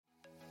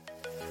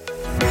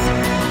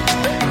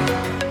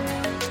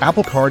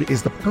Apple Card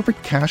is the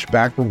perfect cash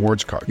back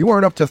rewards card. You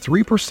earn up to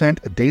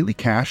 3% daily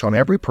cash on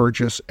every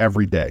purchase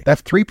every day.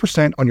 That's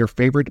 3% on your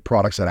favorite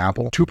products at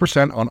Apple,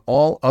 2% on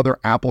all other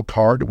Apple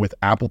Card with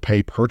Apple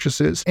Pay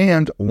purchases,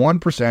 and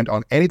 1%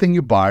 on anything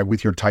you buy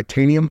with your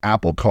titanium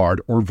Apple Card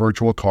or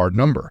virtual card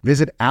number.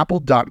 Visit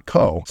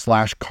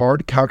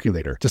apple.co/card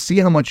calculator to see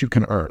how much you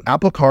can earn.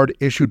 Apple Card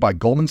issued by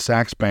Goldman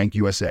Sachs Bank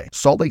USA,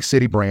 Salt Lake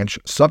City branch,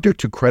 subject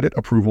to credit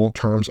approval.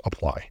 Terms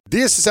apply.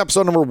 This is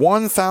episode number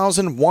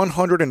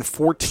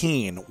 1114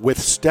 with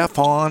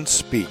Stephan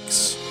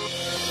Speaks.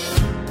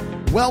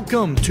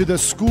 Welcome to the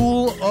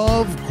School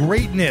of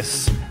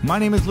Greatness. My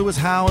name is Lewis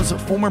Howes,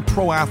 former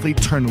pro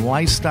athlete turned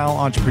lifestyle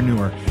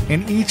entrepreneur,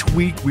 and each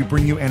week we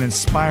bring you an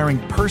inspiring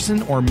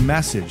person or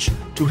message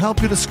to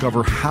help you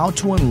discover how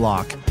to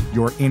unlock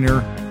your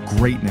inner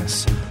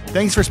greatness.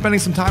 Thanks for spending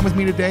some time with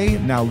me today.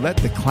 Now let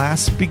the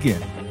class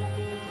begin.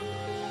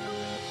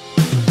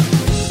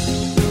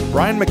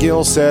 Brian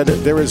McGill said,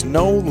 "There is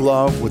no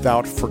love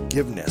without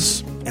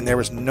forgiveness, and there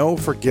is no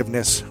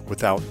forgiveness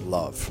without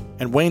love."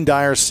 And Wayne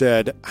Dyer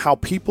said, "How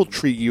people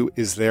treat you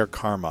is their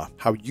karma.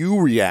 How you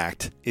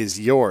react is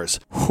yours."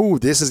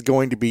 This is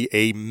going to be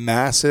a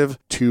massive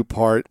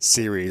two-part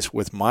series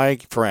with my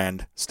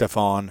friend,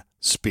 Stephan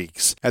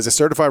Speaks. As a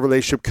certified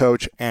relationship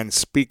coach and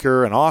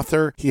speaker and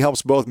author, he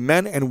helps both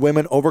men and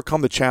women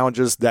overcome the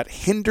challenges that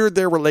hinder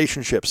their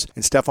relationships.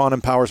 And Stephan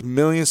empowers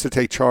millions to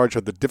take charge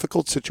of the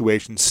difficult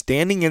situations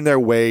standing in their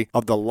way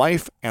of the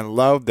life and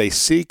love they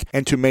seek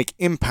and to make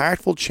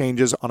impactful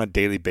changes on a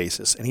daily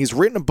basis. And he's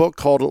written a book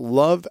called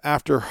Love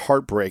After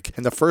Heartbreak.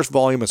 And the first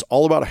volume is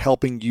all about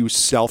helping you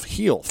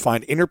self-heal,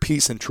 find inner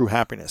peace and true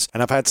happiness.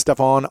 And I've had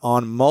Stephan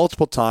on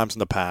multiple times in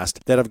the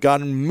past that have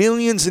gotten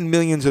millions and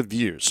millions of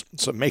views.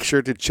 So make sure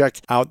to check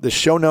out the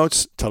show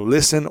notes to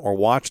listen or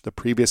watch the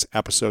previous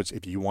episodes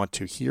if you want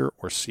to hear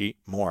or see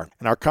more.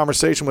 And our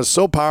conversation was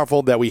so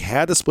powerful that we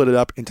had to split it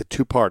up into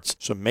two parts.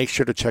 So make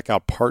sure to check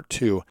out part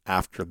 2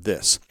 after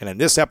this. And in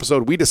this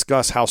episode, we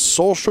discuss how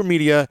social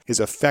media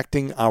is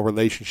affecting our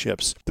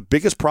relationships, the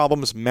biggest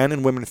problems men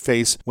and women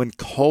face when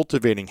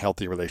cultivating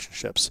healthy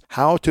relationships,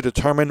 how to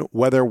determine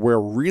whether we're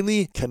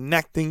really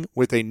connecting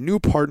with a new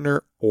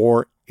partner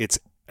or it's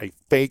a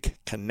fake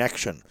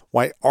connection,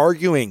 why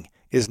arguing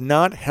is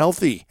not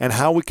healthy, and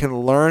how we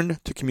can learn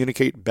to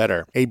communicate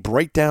better. A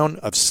breakdown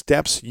of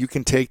steps you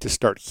can take to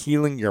start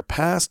healing your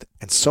past,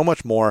 and so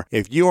much more.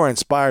 If you are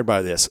inspired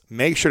by this,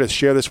 make sure to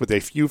share this with a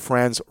few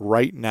friends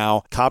right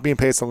now. Copy and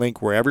paste the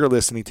link wherever you're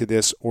listening to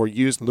this, or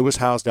use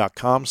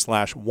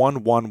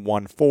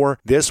lewishowes.com/1114.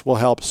 This will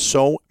help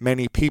so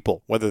many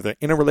people, whether they're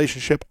in a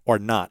relationship or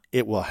not.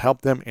 It will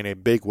help them in a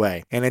big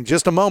way. And in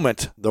just a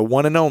moment, the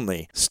one and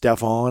only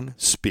Stephan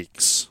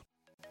Speaks.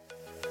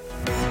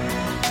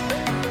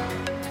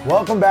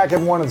 Welcome back,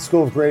 everyone, to the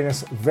School of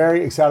Greatness.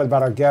 Very excited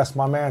about our guest.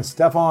 My man,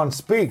 Stephan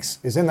Speaks,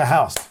 is in the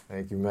house.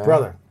 Thank you, man.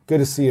 Brother, good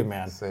to see you,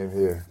 man. Same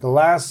here. The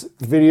last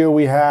video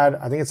we had,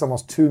 I think it's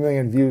almost 2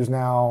 million views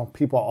now.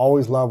 People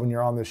always love when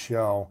you're on this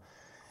show.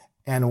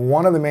 And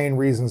one of the main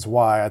reasons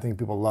why I think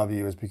people love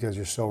you is because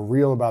you're so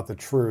real about the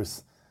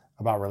truth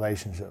about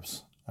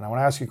relationships. And I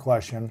want to ask you a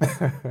question.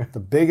 The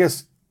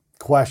biggest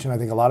question I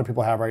think a lot of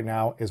people have right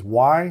now is,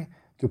 why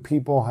do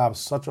people have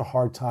such a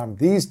hard time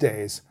these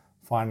days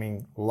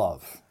finding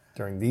love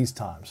during these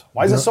times?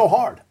 Why is it so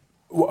hard?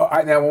 Well,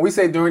 now, when we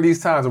say during these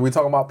times, are we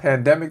talking about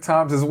pandemic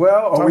times as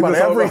well? Or talking about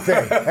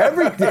everything.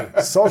 Everything.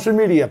 Social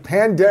media,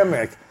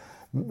 pandemic,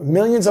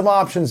 millions of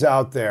options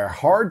out there.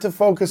 Hard to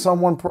focus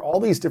on all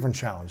these different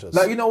challenges.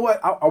 Now, you know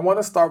what? I want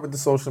to start with the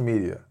social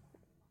media.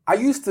 I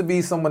used to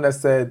be someone that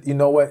said, you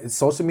know what?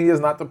 Social media is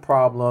not the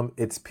problem.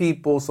 It's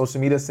people. Social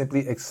media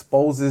simply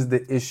exposes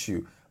the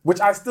issue, which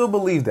I still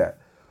believe that.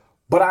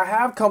 But I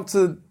have come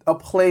to a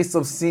place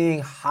of seeing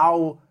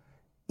how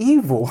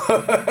evil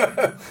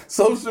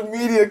social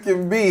media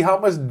can be, how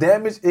much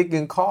damage it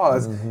can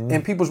cause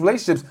in people's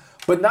relationships,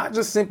 but not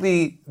just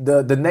simply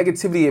the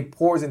negativity it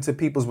pours into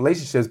people's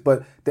relationships,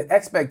 but the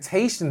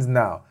expectations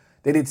now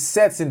that it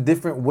sets in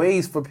different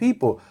ways for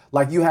people.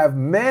 Like, you have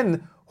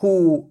men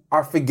who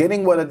are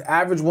forgetting what an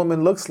average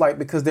woman looks like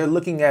because they're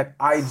looking at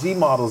IG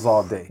models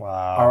all day.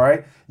 Wow. All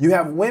right? You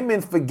have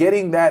women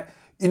forgetting that,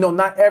 you know,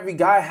 not every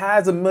guy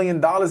has $1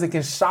 million and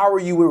can shower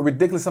you with a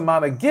ridiculous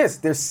amount of gifts.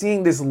 They're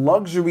seeing this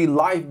luxury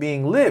life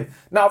being lived.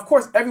 Now, of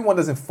course, everyone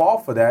doesn't fall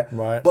for that,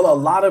 right, but a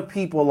lot of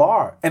people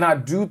are. And I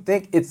do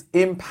think it's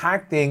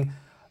impacting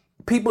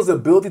people's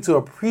ability to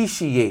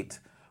appreciate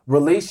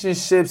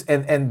relationships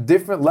and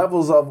different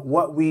levels of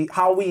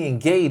how we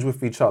engage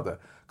with each other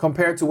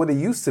compared to what it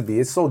used to be.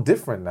 It's so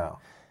different now.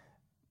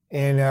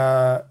 In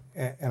a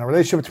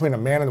relationship between a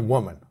man and a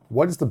woman,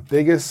 what is the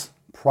biggest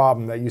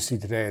problem that you see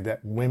today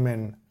that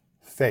women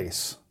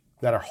face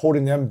that are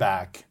holding them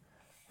back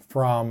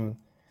from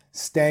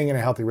staying in a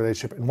healthy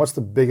relationship? And what's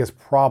the biggest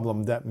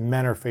problem that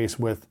men are faced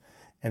with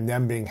in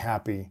them being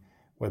happy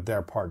with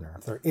their partner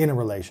if they're in a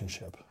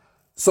relationship?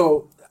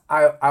 So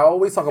I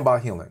always talk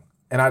about healing.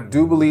 And I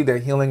do believe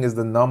that healing is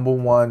the number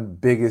one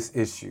biggest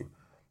issue.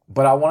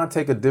 But I want to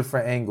take a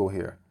different angle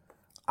here.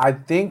 I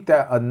think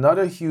that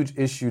another huge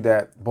issue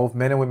that both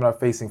men and women are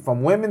facing,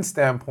 from women's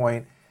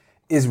standpoint,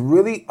 is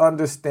really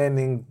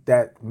understanding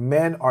that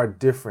men are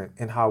different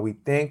in how we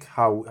think,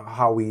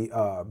 how we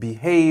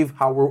behave,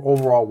 how we're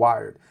overall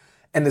wired.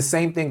 And the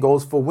same thing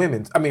goes for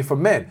for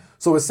men.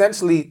 So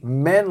essentially,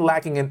 men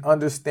lacking an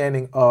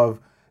understanding of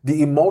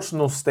the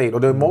emotional state or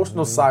the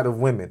emotional side of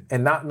women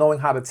and not knowing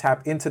how to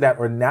tap into that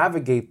or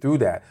navigate through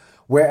that.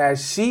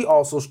 Whereas she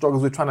also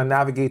struggles with trying to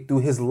navigate through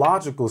his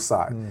logical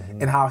side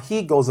and how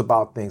he goes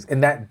about things.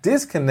 And that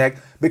disconnect,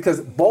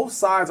 because both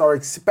sides are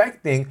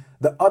expecting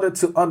the other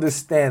to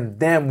understand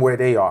them where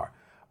they are,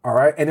 all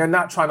right? And they're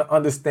not trying to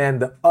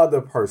understand the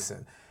other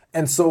person.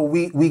 And so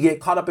we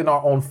get caught up in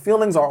our own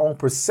feelings, our own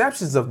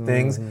perceptions of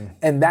things,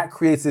 and that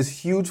creates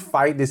this huge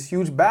fight, this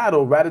huge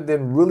battle, rather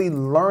than really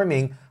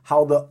learning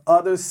how the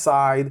other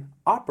side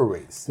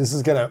operates. This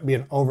is going to be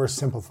an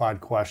oversimplified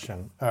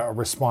question, a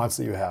response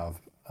that you have,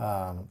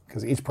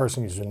 because each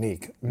person is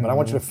unique. But I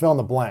want you to fill in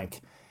the blank.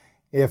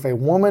 If a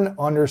woman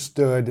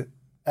understood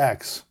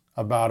X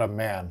about a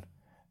man,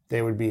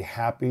 they would be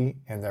happy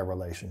in their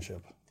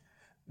relationship.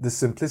 The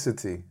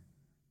simplicity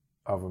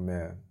of a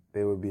man.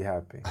 They would be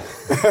happy.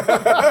 If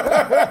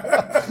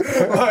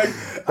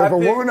a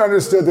woman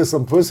understood the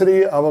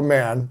simplicity of a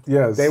man,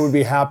 yes, they would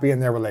be happy in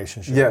their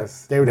relationship.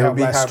 Yes. They would have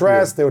less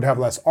stress, they would have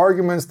less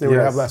arguments, they would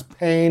have less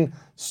pain,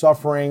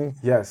 suffering.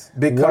 Yes.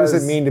 Because what does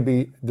it mean to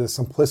be the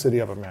simplicity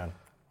of a man?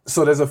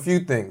 So there's a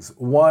few things.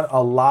 One,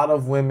 a lot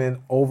of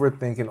women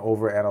overthink and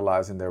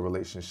overanalyze in their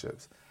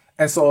relationships.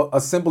 And so a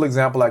simple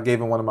example I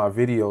gave in one of my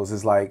videos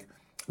is like,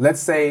 let's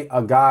say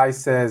a guy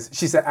says,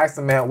 ask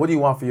the man, what do you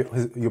want for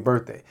your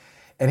birthday?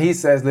 And he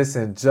says,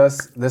 listen,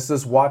 let's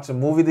just watch a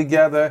movie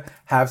together,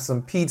 have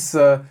some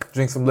pizza,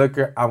 drink some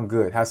liquor, I'm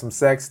good. Have some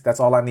sex, that's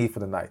all I need for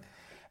the night.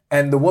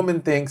 And the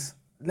woman thinks,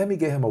 let me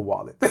get him a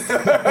wallet.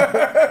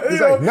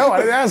 He's like, no, I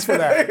didn't ask for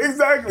that.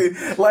 Exactly.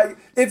 Like,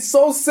 it's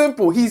so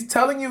simple. He's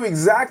telling you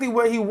exactly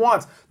what he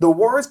wants. The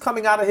words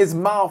coming out of his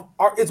mouth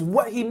it's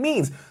what he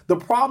means. The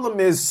problem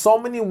is so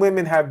many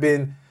women have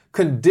been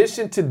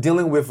conditioned to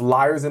dealing with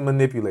liars and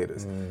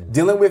manipulators,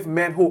 dealing with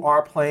men who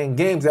are playing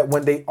games, that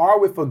when they are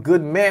with a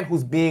good man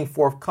who's being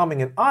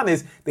forthcoming and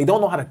honest, they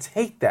don't know how to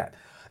take that.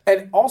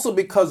 And also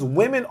because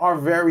women are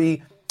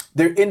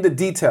they're in the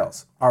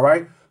details, all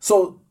right?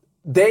 So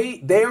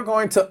they are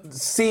going to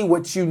see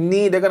what you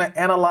need. They're going to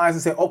analyze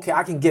and say, okay,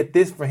 I can get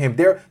this for him.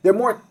 They're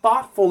more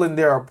thoughtful in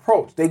their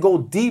approach. They go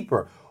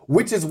deeper,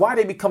 which is why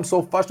they become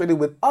so frustrated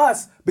with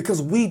us,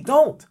 because we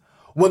don't.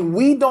 When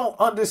we don't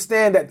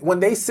understand that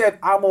when they said,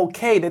 I'm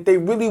okay, that they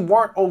really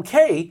weren't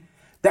okay,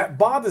 that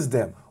bothers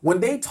them. When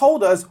they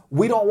told us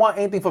we don't want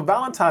anything for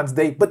Valentine's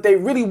Day, but they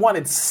really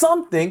wanted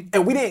something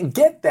and we didn't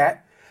get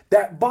that,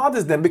 that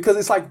bothers them, because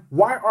it's like,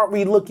 why aren't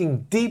we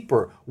looking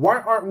deeper?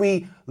 Why aren't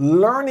we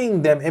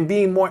learning them and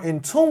being more in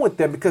tune with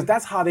them? Because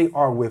that's how they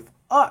are with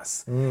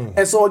us.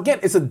 And so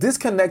again, it's a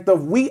disconnect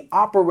of we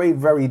operate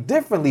very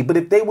differently, but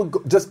if they would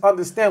just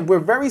understand, we're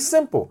very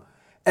simple.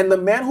 And the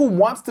man who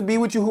wants to be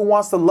with you, who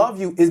wants to love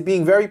you, is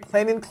being very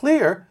plain and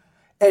clear.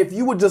 And if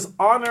you would just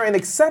honor and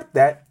accept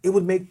that, it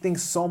would make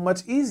things so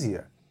much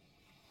easier.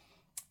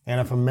 And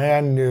if a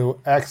man knew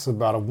X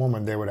about a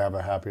woman, they would have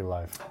a happy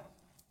life.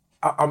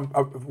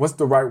 What's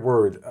the right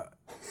word?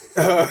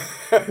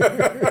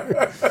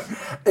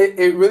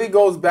 It really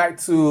goes back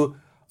to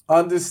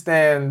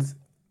understand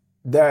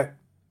that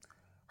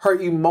her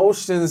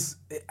emotions,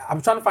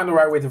 I'm trying to find the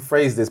right way to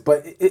phrase this,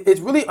 but it's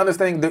really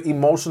understanding the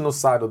emotional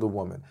side of the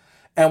woman.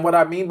 And what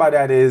I mean by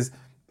that is,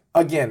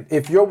 again,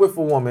 if you're with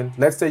a woman,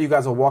 let's say you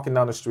guys are walking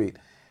down the street,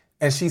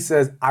 and she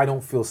says, I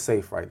don't feel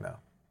safe right now,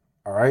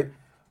 all right?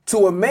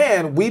 To a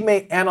man, we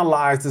may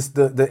analyze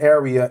the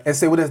area and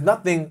say, well, there's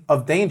nothing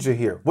of danger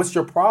here. What's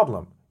your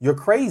problem? You're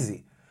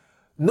crazy.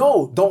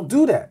 No, don't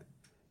do that.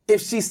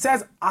 If she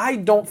says, I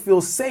don't feel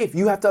safe,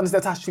 you have to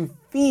understand how she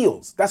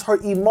feels. That's her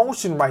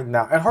emotion right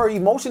now. And her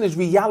emotion is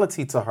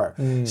reality to her.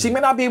 She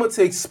may not be able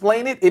to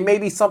explain it. It may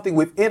be something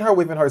within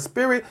her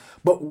spirit.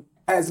 But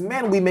as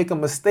men, we make a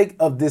mistake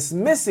of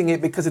dismissing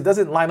it because it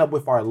doesn't line up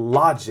with our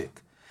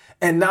logic.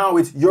 And now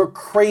it's, you're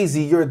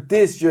crazy, you're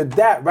this, you're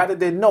that, rather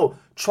than no.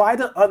 Try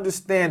to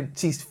understand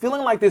she's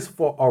feeling like this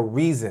for a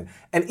reason.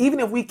 And even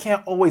if we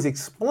can't always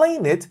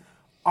explain it,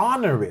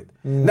 honor it.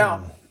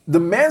 Now, the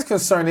man's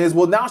concern is,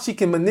 well, now she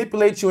can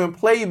manipulate you and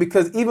play you,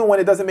 because even when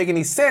it doesn't make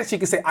any sense, she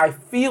can say, I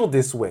feel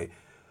this way.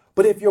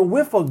 But if you're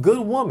with a good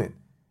woman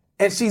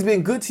and she's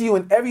been good to you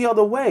in every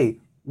other way,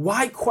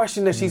 why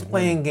question that she's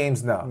playing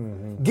games now?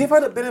 Give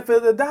her the benefit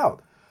of the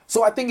doubt.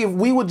 So I think if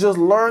we would just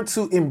learn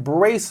to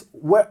embrace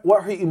what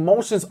her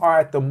emotions are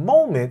at the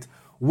moment,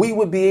 we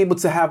would be able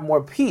to have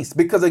more peace.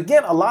 Because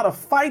again, a lot of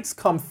fights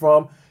come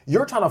from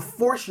you're trying to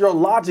force your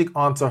logic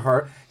onto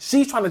her.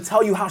 She's trying to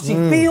tell you how she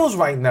feels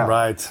right now.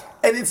 Right.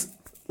 And it's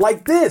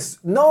like this.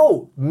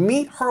 No,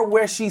 meet her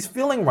where she's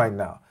feeling right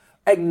now.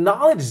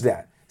 Acknowledge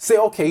that. Say,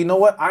 okay, you know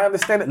what? I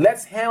understand it.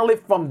 Let's handle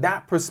it from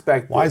that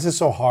perspective. Why is it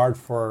so hard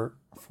for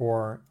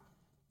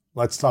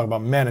let's talk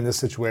about men in this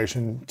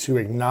situation, to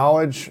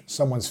acknowledge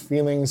someone's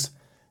feelings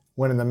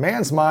when in the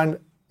man's mind,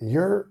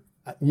 you're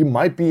You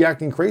might be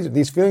acting crazy.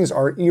 These feelings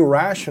are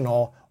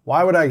irrational.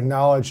 Why would I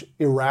acknowledge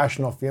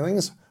irrational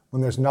feelings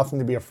when there's nothing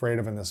to be afraid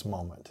of in this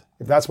moment?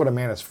 If that's what a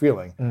man is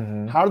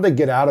feeling, how do they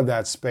get out of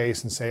that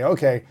space and say,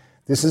 okay,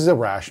 this is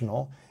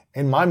irrational.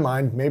 In my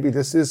mind, maybe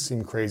this does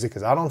seem crazy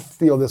because I don't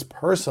feel this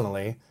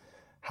personally.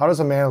 How does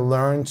a man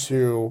learn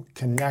to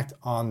connect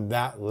on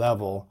that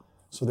level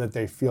so that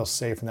they feel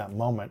safe in that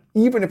moment,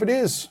 even if it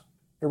is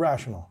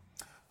irrational?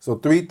 So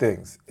 3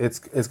 things. It's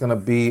going to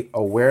be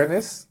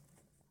awareness.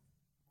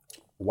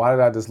 Why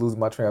did I just lose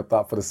my train of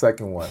thought for the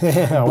second one?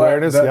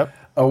 Awareness, yep.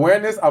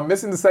 Awareness, I'm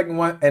missing the second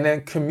one. And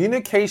then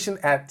communication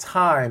at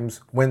times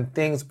when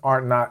things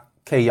are not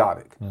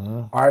chaotic.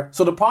 All right?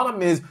 So the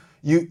problem is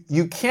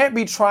you can't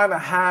be trying to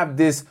have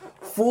this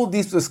full,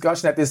 deep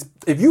discussion at this.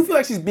 If you feel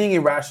like she's being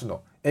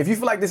irrational, if you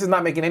feel like this is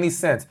not making any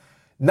sense,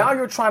 now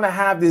you're trying to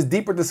have this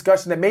deeper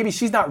discussion that maybe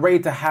she's not ready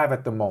to have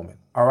at the moment.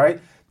 All right?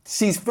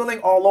 She's feeling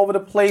all over the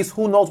place.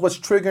 Who knows what's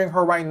triggering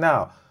her right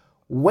now?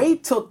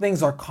 Wait till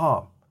things are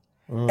calm.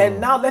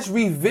 And now let's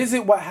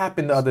revisit what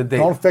happened the other day.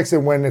 Don't fix it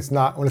when it's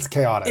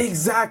chaotic.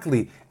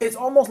 Exactly. It's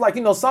almost like,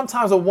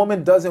 sometimes a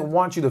woman doesn't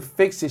want you to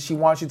fix it. She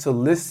wants you to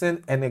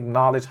listen and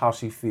acknowledge how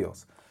she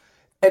feels.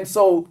 And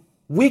so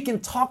we can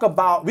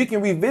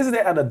revisit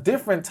it at a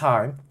different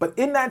time, but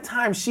in that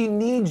time, she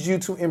needs you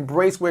to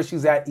embrace where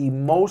she's at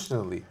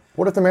emotionally.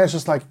 What if the man's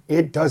just like,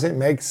 it doesn't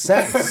make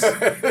sense?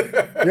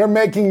 You're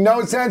making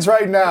no sense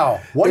right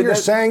now. What you're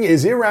saying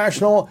is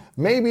irrational.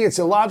 Maybe it's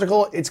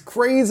illogical. It's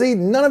crazy.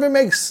 None of it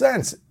makes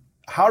sense.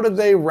 How do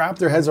they wrap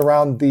their heads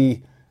around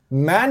the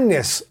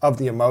madness of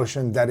the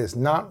emotion that is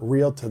not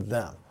real to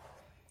them?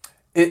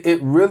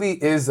 It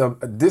really is.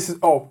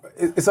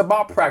 It's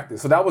about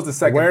practice. So that was the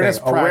second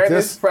thing.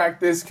 Awareness,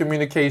 practice,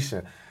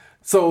 communication.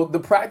 So the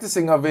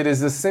practicing of it is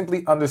just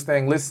simply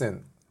understanding,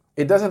 listen,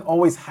 it doesn't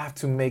always have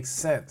to make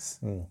sense.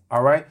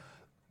 All right?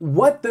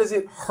 What does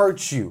it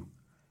hurt you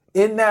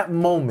in that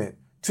moment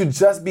to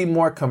just be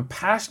more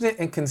compassionate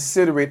and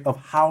considerate of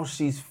how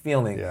she's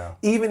feeling,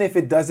 even if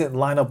it doesn't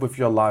line up with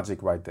your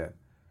logic right then?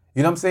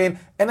 You know what I'm saying?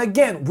 And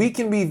again, we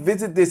can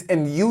revisit this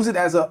and use it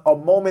as a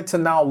moment to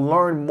now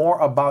learn more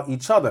about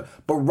each other.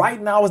 But right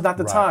now is not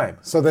the time.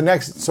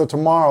 So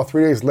tomorrow,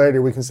 3 days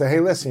later, we can say, hey,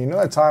 listen, you know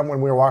that time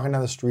when we were walking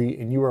down the street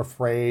and you were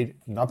afraid,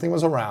 nothing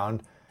was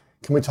around?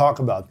 Can we talk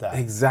about that?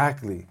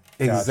 Exactly.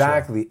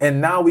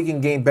 And now we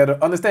can gain better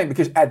understanding,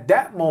 because at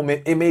that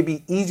moment, it may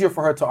be easier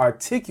for her to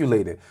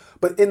articulate it.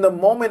 But in the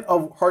moment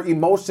of her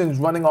emotions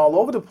running all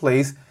over the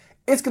place,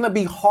 it's going to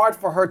be hard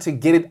for her to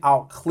get it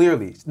out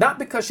clearly. Not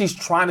because she's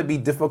trying to be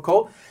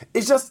difficult.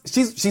 It's just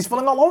she's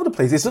feeling all over the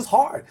place. It's just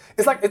hard.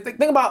 It's like,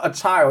 think about a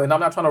child, and I'm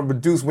not trying to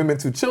reduce women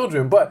to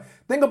children, but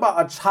think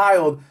about a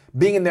child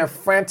being in their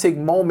frantic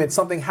moment,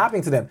 something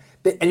happening to them,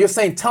 and you're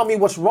saying, tell me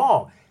what's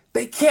wrong.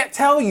 They can't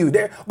tell you.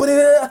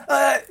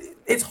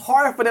 It's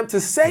hard for them to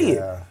say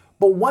it.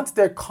 But once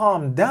they're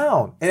calmed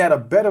down and at a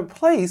better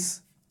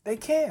place, they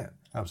can.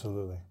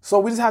 Absolutely. So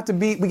we got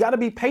to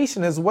be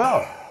patient as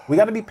well. We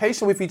got to be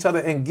patient with each other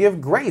and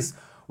give grace.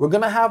 We're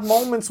going to have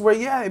moments where,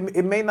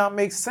 it may not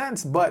make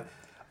sense. But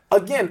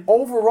again,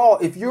 overall,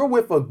 if you're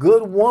with a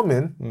good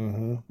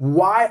woman,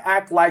 why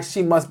act like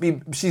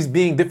she's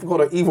being difficult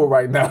or evil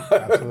right now?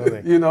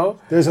 Absolutely.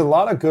 There's a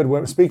lot of good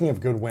women. Speaking of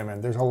good women,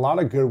 there's a lot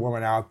of good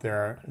women out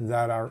there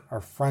that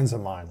are friends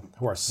of mine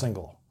who are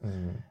single.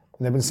 And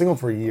they've been single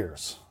for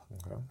years.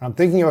 Okay. I'm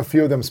thinking of a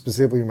few of them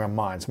specifically in my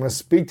mind. So I'm going to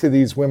speak to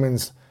these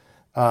women's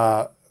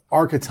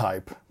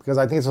archetype, because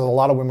I think there's a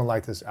lot of women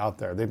like this out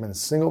there. They've been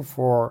single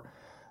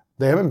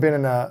they've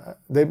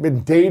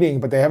been dating,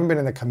 but they haven't been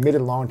in a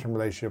committed long-term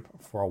relationship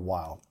for a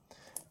while.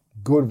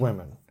 Good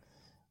women.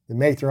 They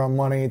make their own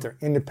money, they're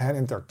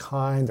independent, they're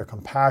kind, they're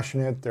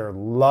compassionate, they're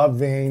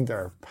loving,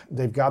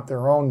 they've got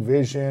their own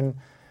vision,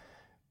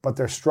 but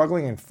they're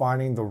struggling in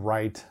finding the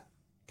right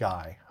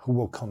guy who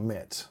will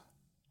commit.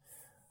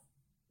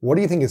 What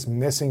do you think is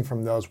missing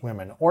from those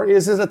women? Or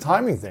is this a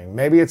timing thing?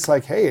 Maybe it's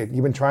like, hey,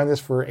 you've been trying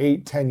this for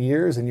 8-10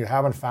 years and you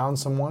haven't found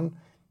someone.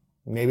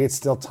 Maybe it's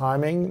still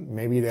timing.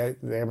 Maybe they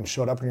haven't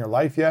showed up in your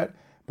life yet.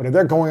 But if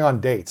they're going on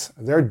dates,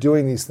 they're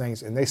doing these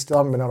things, and they still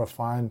haven't been able to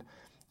find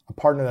a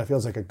partner that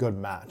feels like a good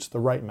match, the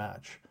right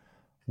match,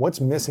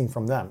 what's missing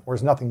from them? Or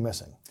is nothing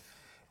missing?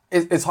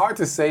 It's hard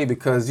to say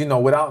because,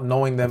 without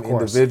knowing them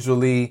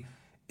individually,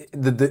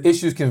 the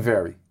issues can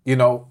vary.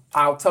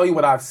 I'll tell you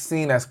what I've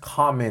seen as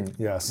common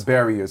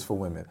barriers for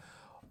women.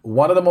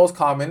 One of the most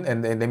common,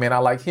 and they may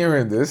not like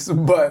hearing this,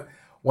 but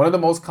one of the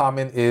most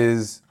common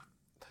is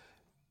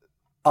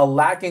a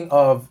lacking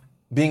of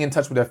being in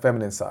touch with their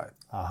feminine side.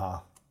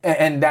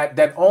 And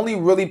that only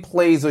really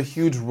plays a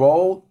huge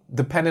role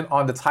dependent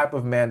on the type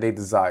of man they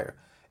desire.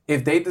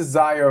 If they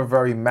desire a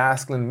very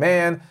masculine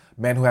man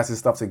who has his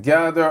stuff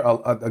together,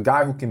 a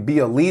guy who can be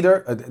a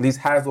leader, at least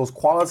has those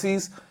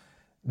qualities,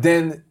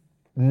 then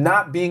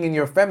not being in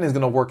your feminine is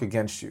going to work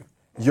against you.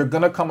 You're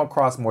going to come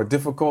across more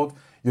difficult.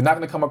 You're not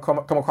going to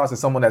come across as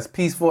someone that's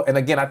peaceful. And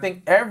again, I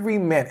think every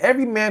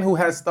man who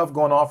has stuff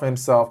going on for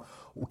himself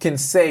can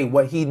say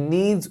what he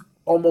needs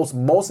almost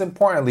most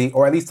importantly,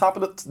 or at least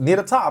near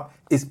the top,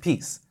 is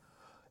peace.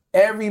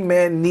 Every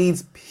man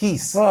needs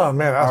peace. Oh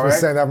man, I've been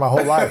saying that my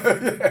whole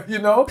life. You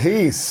know?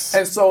 Peace.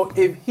 And so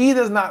if he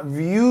does not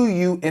view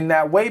you in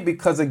that way,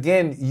 because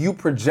again, you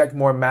project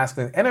more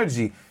masculine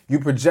energy, you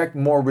project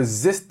more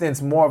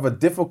resistance, more of a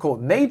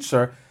difficult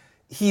nature,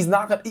 he's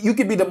not gonna, you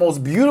could be the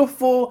most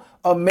beautiful,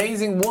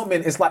 amazing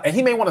woman. It's like, and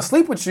he may want to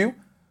sleep with you,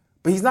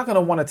 but he's not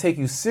gonna want to take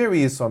you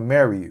serious or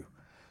marry you.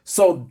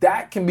 So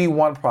that can be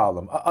one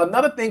problem.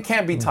 Another thing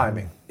can be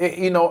timing.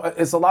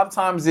 It's a lot of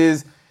times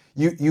is,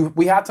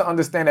 we have to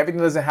understand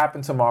everything doesn't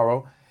happen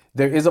tomorrow.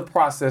 There is a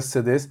process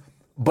to this.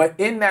 But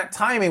in that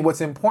timing, what's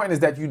important is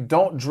that you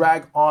don't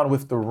drag on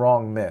with the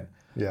wrong men.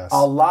 Yes.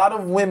 A lot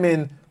of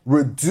women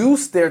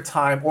reduce their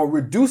time or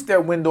reduce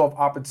their window of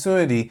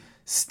opportunity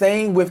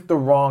staying with the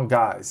wrong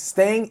guys,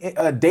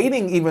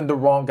 dating even the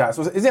wrong guys.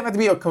 So it doesn't have to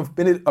be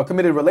a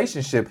committed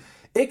relationship.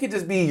 It could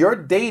just be you're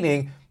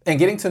dating and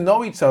getting to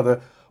know each other,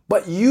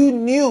 but you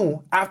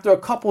knew after a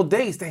couple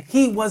days that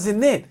he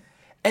wasn't it.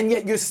 And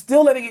yet you're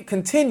still letting it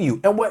continue.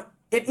 And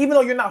even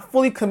though you're not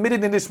fully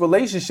committed in this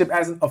relationship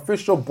as an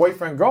official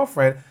boyfriend,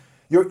 girlfriend,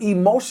 you're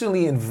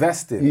emotionally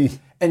invested.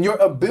 And your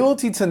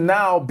ability to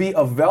now be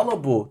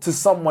available to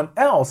someone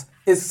else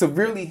is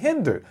severely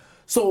hindered.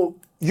 So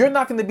you're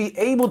not going to be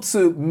able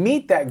to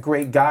meet that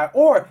great guy,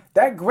 or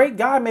that great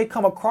guy may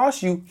come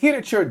across you, hear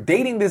that you're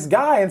dating this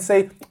guy and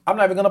say, I'm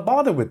not even going to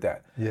bother with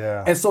that.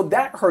 Yeah. And so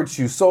that hurts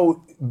you.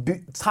 So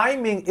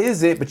timing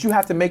is it, but you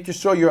have to make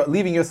sure you're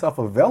leaving yourself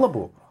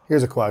available.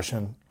 Here's a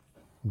question.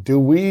 Do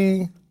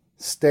we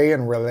stay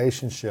in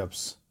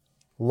relationships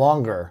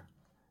longer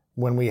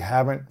when we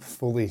haven't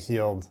fully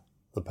healed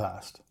the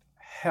past?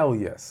 Hell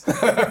yes.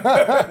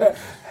 Absolutely.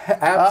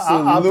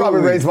 I'll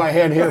probably raise my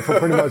hand here for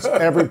pretty much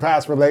every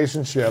past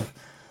relationship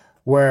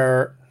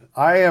where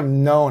I have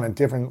known at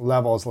different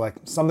levels, like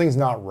something's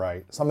not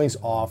right, something's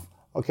off.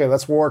 Okay,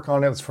 let's work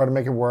on it. Let's try to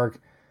make it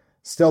work.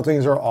 Still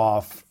things are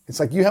off.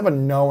 It's like you have a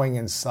knowing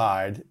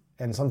inside,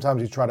 and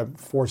sometimes you try to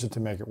force it to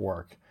make it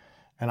work.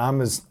 And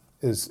I'm as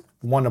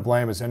one to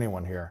blame as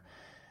anyone here.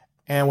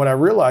 And what I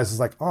realized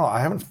is like, I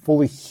haven't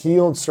fully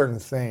healed certain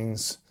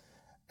things.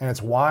 And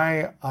it's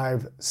why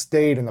I've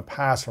stayed in the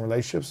past in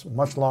relationships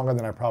much longer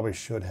than I probably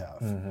should have.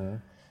 Mm-hmm.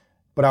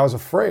 But I was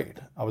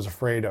afraid. I was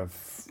afraid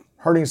of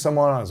hurting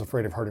someone. I was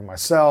afraid of hurting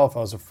myself.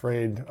 I was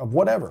afraid of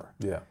whatever.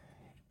 Yeah.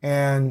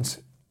 And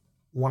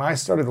when I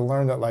started to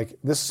learn that, like,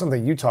 this is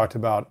something you talked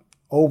about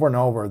over and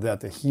over, that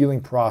the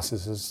healing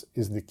process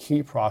is the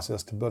key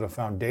process to build a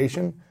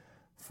foundation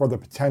for the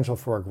potential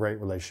for a great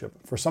relationship,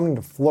 for something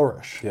to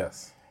flourish.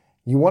 Yes.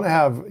 You want to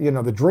have,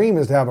 the dream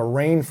is to have a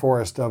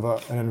rainforest of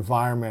an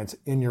environment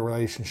in your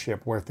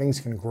relationship where things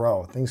can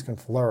grow, things can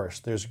flourish.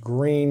 There's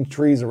green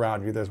trees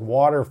around you. There's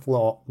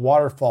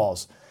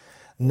waterfalls,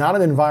 not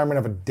an environment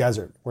of a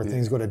desert where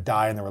things go to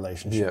die in the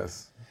relationship.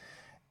 Yes.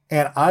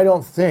 And I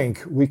don't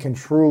think we can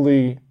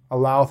truly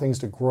allow things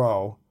to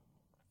grow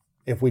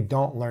if we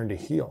don't learn to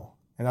heal.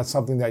 And that's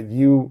something that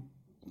you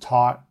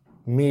taught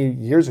me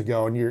years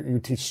ago, and you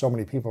teach so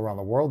many people around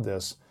the world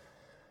this.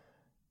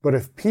 But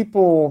if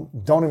people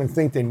don't even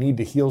think they need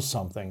to heal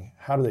something,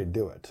 how do they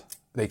do it?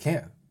 They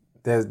can't.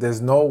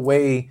 There's no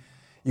way.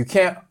 You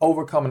can't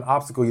overcome an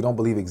obstacle you don't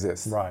believe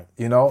exists. Right.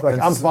 Like,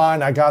 I'm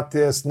fine, I got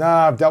this.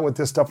 Nah, I've dealt with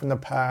this stuff in the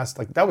past.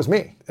 Like, that was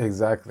me.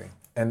 Exactly.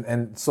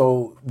 And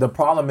so the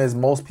problem is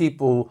most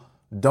people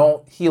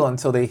don't heal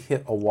until they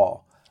hit a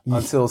wall,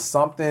 until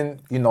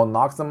something,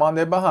 knocks them on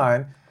their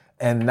behind.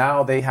 And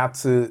now they have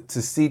to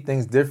see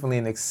things differently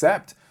and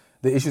accept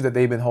the issues that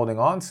they've been holding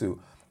on to.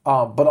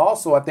 But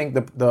also, I think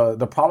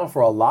the problem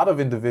for a lot of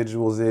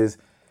individuals is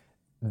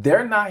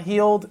they're not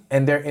healed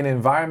and they're in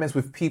environments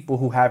with people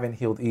who haven't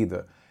healed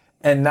either.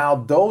 And now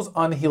those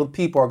unhealed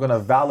people are going to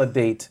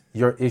validate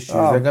your issues.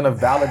 They're going to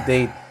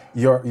validate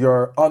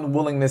your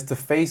unwillingness to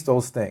face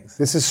those things.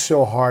 This is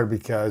so hard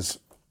because,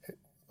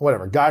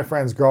 whatever, guy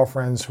friends,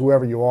 girlfriends,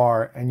 whoever you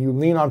are, and you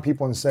lean on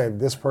people and say,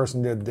 this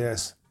person did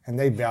this, and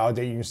they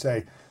validate you and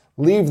say,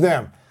 leave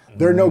them.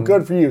 They're no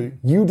good for you.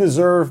 You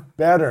deserve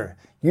better.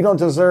 You don't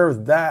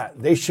deserve that.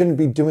 They shouldn't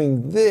be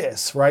doing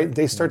this, right?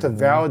 They start to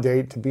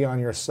validate to be on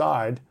your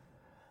side,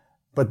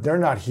 but they're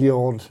not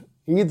healed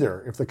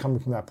either if they're coming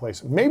from that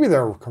place. Maybe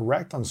they're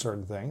correct on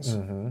certain things,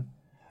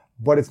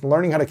 but it's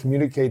learning how to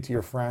communicate to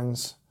your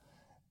friends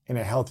in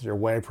a healthier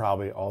way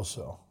probably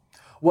also.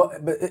 Well,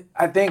 but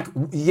I think,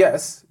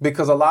 yes,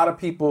 because a lot of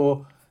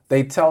people,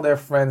 they tell their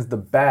friends the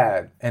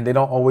bad and they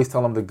don't always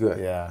tell them the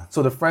good. Yeah.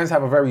 So the friends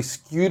have a very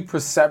skewed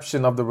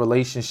perception of the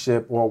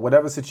relationship or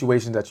whatever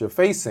situation that you're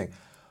facing.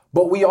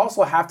 But we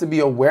also have to be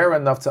aware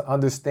enough to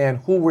understand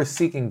who we're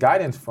seeking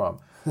guidance from.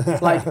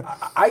 Like,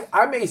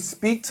 I may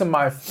speak to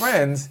my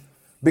friends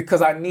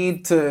because I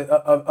need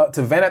to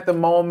vent at the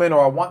moment,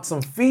 or I want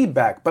some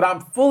feedback, but I'm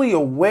fully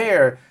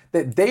aware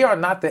that they are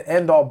not the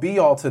end-all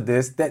be-all to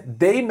this, that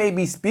they may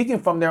be speaking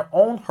from their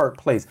own hurt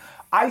place.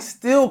 I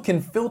still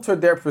can filter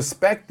their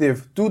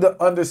perspective through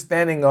the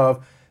understanding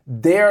of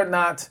they're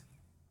not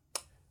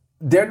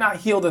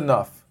healed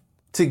enough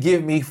to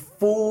give me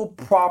full,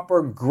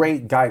 proper,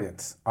 great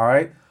guidance, all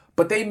right?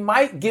 But they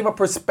might give a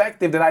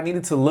perspective that I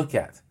needed to look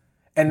at.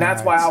 And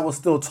that's why I will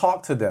still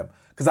talk to them,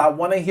 because I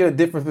want to hear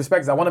different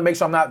perspectives. I want to make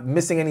sure I'm not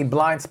missing any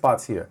blind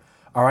spots here.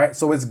 All right.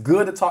 So it's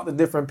good to talk to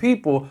different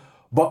people,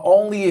 but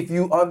only if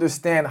you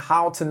understand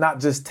how to not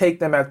just take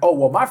them as, oh,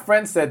 well, my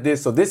friend said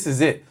this, so this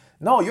is it.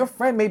 No, your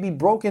friend may be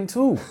broken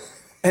too.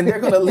 And they're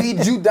going to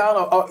lead you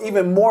down a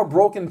even more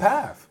broken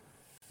path.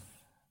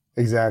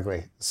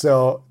 Exactly.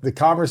 So the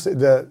conversations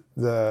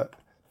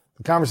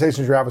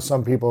you have with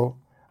some people,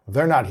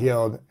 they're not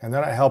healed and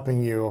they're not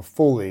helping you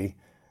fully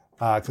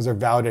because they're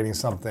validating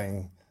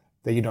something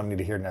that you don't need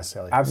to hear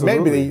necessarily.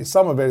 Absolutely. Maybe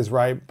some of it is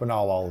right, but not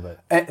all of it.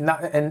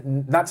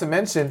 And not to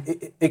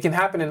mention, it can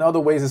happen in other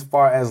ways, as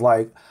far as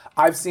like,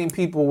 I've seen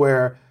people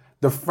where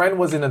the friend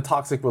was in a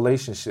toxic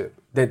relationship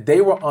that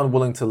they were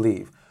unwilling to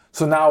leave.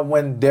 So now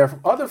when their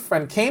other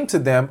friend came to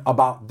them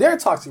about their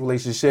toxic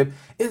relationship,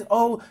 is,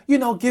 oh,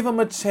 give them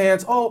a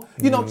chance. Oh,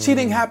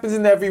 cheating happens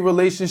in every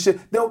relationship.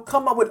 They'll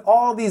come up with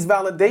all these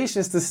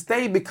validations to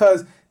stay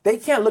because they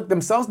can't look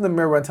themselves in the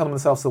mirror and tell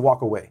themselves to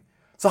walk away.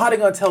 So how are they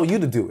going to tell you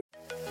to do it?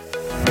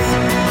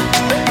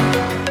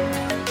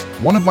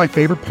 One of my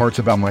favorite parts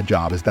about my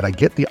job is that I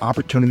get the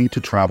opportunity to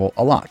travel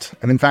a lot.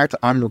 And in fact,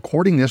 I'm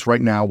recording this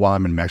right now while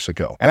I'm in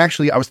Mexico. And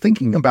actually, I was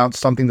thinking about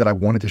something that I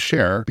wanted to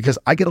share because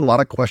I get a lot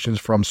of questions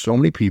from so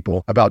many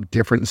people about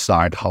different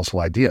side hustle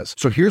ideas.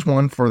 So here's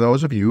one for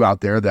those of you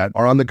out there that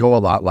are on the go a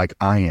lot like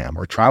I am,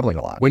 or traveling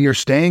a lot. When you're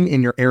staying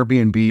in your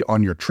Airbnb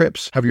on your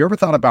trips, have you ever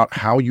thought about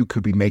how you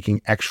could be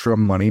making extra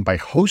money by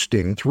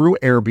hosting through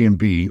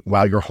Airbnb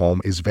while your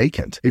home is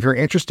vacant? If you're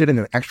interested in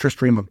an extra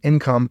stream of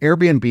income,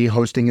 Airbnb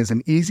hosting is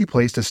an easy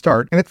place to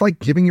start, and it's like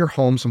giving your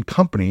home some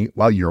company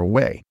while you're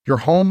away. Your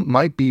home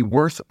might be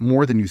worth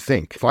more than you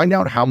think. Find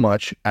out how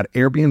much at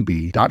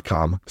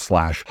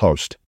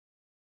airbnb.com/host.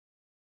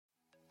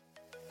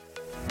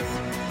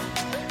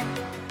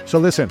 So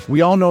listen,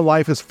 we all know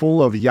life is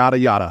full of yada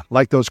yada,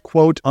 like those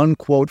quote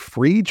unquote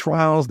free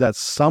trials that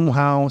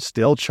somehow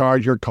still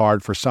charge your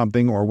card for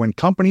something, or when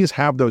companies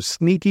have those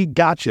sneaky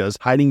gotchas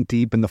hiding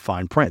deep in the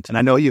fine print. And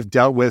I know you've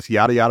dealt with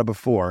yada yada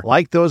before,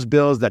 like those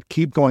bills that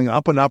keep going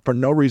up and up for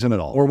no reason at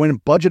all, or when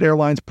budget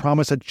airlines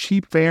promise a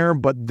cheap fare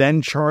but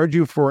then charge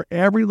you for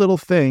every little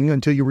thing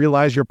until you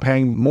realize you're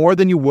paying more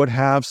than you would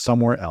have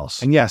somewhere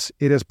else. And yes,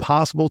 it is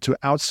possible to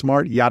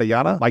outsmart yada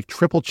yada, like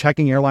triple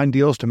checking airline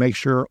deals to make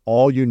sure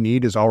all you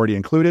need is already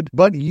included,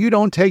 but you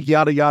don't take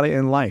yada yada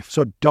in life.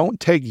 So don't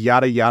take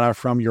yada yada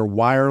from your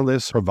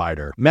wireless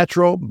provider.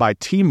 Metro by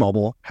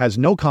T-Mobile has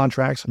no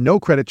contracts, no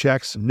credit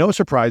checks, no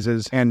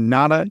surprises, and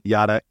nada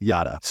yada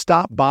yada.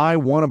 Stop by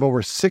one of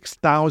over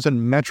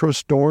 6,000 Metro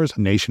stores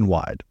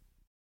nationwide.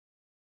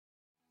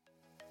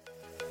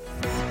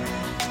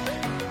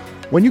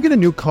 When you get a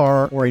new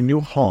car or a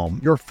new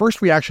home, your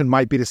first reaction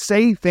might be to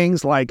say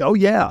things like, oh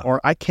yeah, or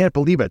I can't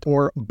believe it,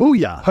 or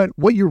booyah. But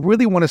what you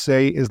really want to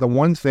say is the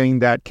one thing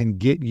that can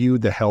get you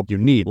the help you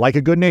need. Like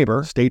a good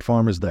neighbor, State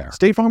Farm is there.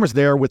 State Farm is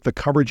there with the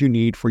coverage you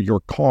need for your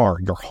car,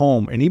 your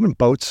home, and even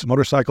boats,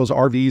 motorcycles,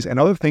 RVs, and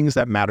other things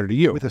that matter to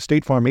you. With a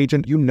State Farm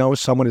agent, you know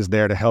someone is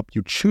there to help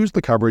you choose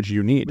the coverage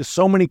you need. With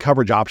so many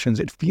coverage options,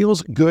 it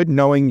feels good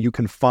knowing you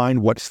can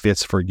find what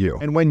fits for you.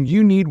 And when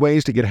you need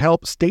ways to get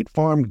help, State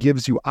Farm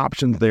gives you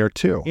options there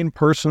too. In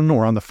person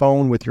or on the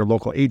phone with your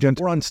local agent,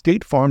 or on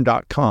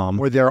statefarm.com,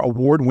 where their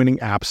award-winning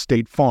app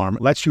State Farm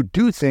lets you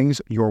do things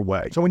your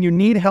way. So when you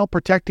need help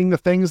protecting the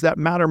things that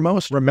matter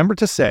most, remember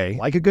to say,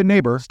 like a good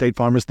neighbor, State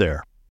Farm is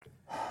there.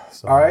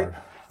 All right.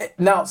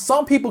 Now,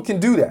 some people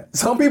can do that.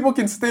 Some people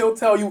can still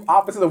tell you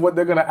opposite of what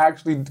they're going to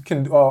actually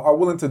are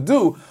willing to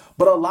do.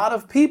 But a lot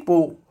of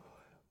people,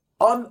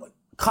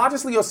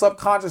 unconsciously or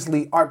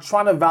subconsciously, are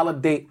trying to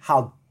validate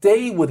how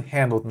they would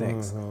handle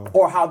things,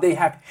 or how they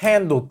have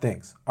handled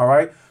things. All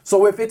right.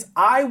 So if it's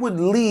I would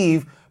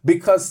leave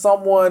because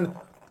someone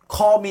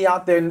called me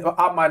out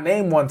my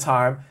name one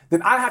time,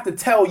 then I have to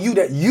tell you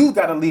that you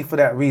got to leave for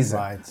that reason.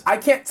 Right. I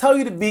can't tell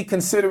you to be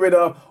considerate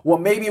of, well,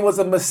 maybe it was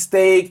a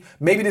mistake.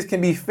 Maybe this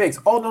can be fixed.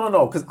 Oh,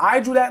 no. Because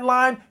I drew that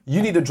line.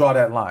 You need to draw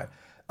that line.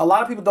 A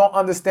lot of people don't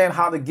understand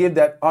how to give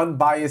that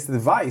unbiased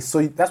advice.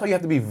 So that's why you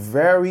have to be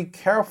very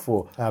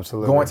careful.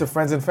 Absolutely. Going to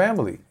friends and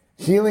family.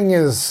 Healing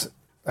is,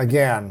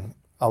 again,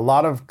 a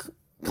lot of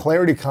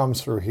clarity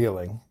comes through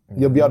healing.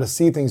 You'll be able to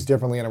see things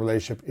differently in a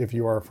relationship if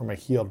you are from a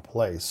healed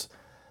place.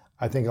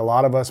 I think a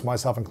lot of us,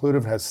 myself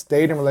included, has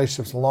stayed in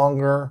relationships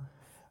longer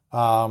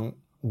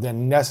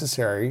than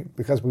necessary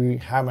because we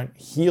haven't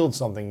healed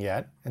something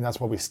yet, and that's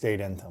why we stayed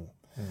in them.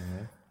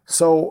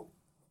 So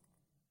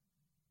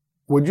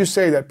would you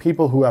say that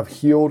people who have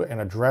healed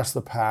and addressed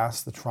the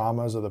past, the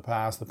traumas of the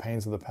past, the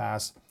pains of the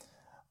past,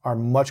 are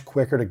much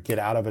quicker to get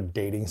out of a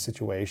dating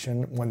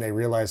situation when they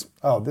realize,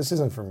 oh, this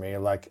isn't for me.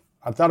 Like,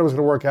 I thought it was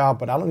going to work out,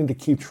 but I don't need to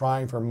keep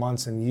trying for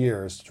months and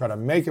years to try to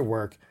make it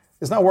work.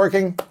 It's not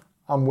working.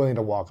 I'm willing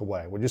to walk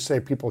away. Would you say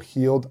people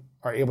healed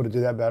are able to do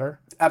that better?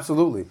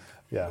 Absolutely.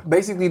 Yeah.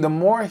 Basically, the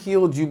more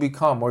healed you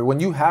become, or when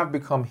you have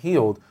become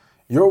healed,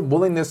 your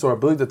willingness or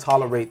ability to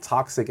tolerate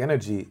toxic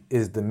energy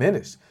is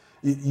diminished.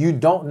 You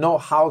don't know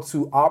how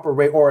to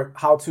operate or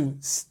how to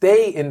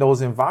stay in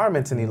those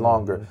environments any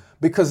longer,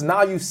 because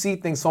now you see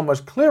things so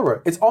much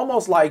clearer. It's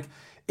almost like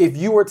if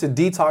you were to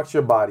detox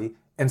your body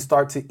and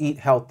start to eat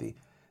healthy.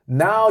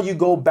 Now you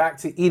go back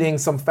to eating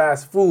some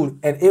fast food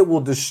and it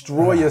will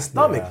destroy your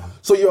stomach. Yeah.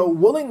 So your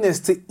willingness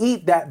to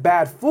eat that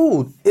bad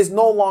food is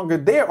no longer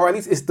there, or at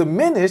least it's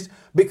diminished,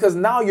 because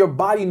now your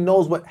body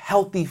knows what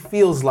healthy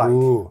feels like.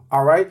 Ooh.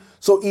 All right?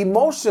 So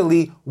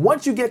emotionally,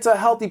 once you get to a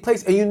healthy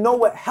place and you know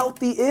what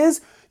healthy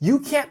is, you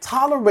can't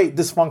tolerate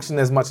dysfunction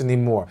as much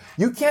anymore.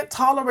 You can't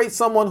tolerate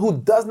someone who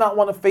does not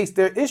want to face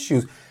their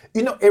issues.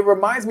 You know, it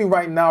reminds me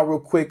right now real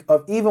quick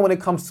of even when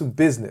it comes to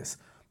business,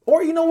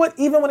 or you know what,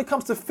 even when it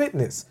comes to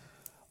fitness.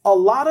 A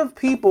lot of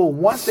people,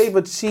 once they've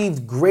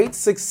achieved great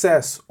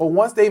success, or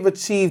once they've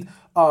achieved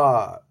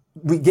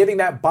getting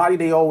that body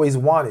they always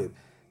wanted,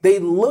 they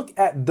look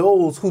at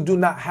those who do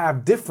not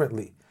have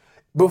differently.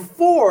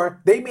 Before,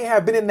 they may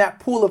have been in that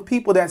pool of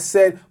people that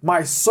said,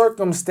 my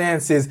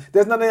circumstances,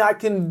 there's nothing I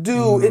can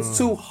do, it's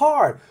too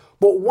hard.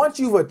 But once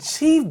you've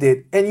achieved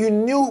it and you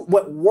knew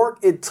what work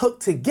it took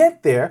to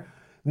get there,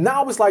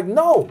 now it's like,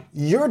 no,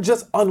 you're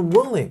just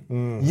unwilling.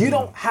 You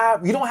don't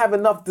have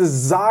enough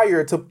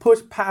desire to push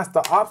past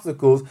the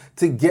obstacles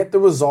to get the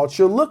results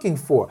you're looking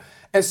for.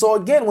 And so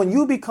again, when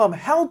you become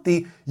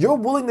healthy, your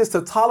willingness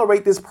to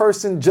tolerate this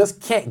person just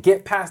can't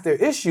get past their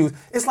issues.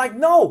 It's like,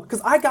 no,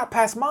 because I got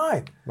past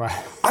mine. Right.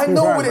 I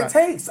know what it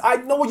takes. I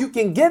know you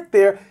can get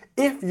there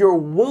if you're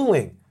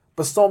willing.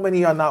 But so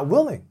many are not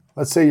willing.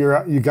 Let's say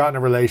you got in a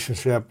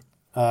relationship,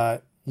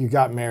 you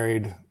got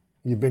married,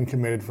 you've been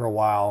committed for a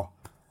while,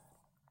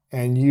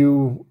 and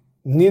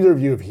neither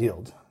of you have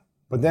healed.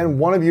 But then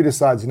one of you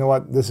decides, you know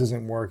what, this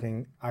isn't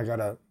working. I got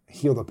to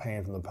heal the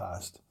pain from the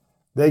past.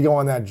 They go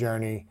on that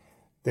journey.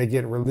 They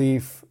get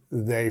relief.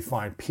 They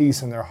find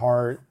peace in their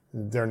heart.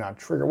 They're not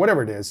triggered,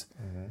 whatever it is.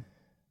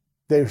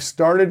 They've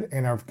started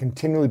and have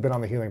continually been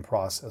on the healing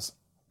process.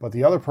 But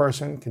the other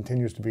person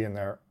continues to be in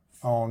their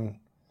own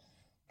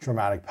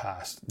traumatic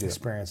past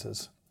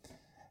experiences.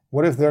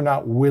 What if they're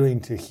not willing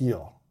to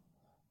heal?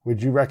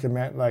 Would you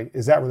recommend,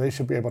 is that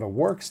relationship able to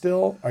work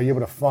still? Are you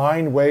able to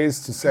find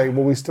ways to say,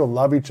 well, we still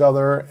love each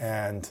other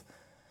and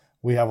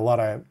we have a lot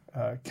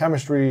of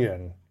chemistry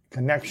and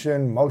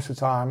connection most of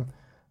the time?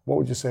 What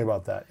would you say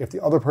about that? If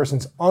the other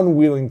person's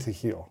unwilling to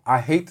heal. I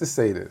hate to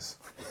say this,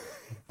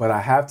 but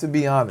I have to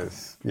be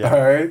honest. Yeah.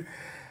 All right?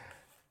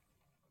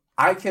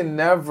 I can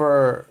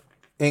never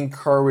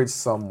encourage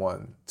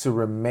someone to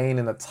remain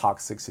in a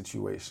toxic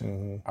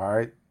situation. All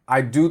right?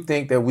 I do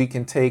think that we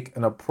can take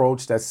an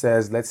approach that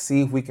says, let's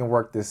see if we can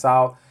work this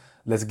out.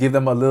 Let's give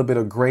them a little bit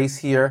of grace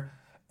here.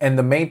 And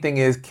the main thing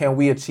is, can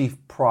we achieve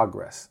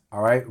progress?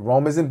 All right?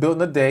 Rome isn't built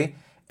in a day.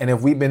 And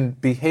if we've been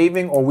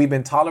behaving or we've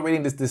been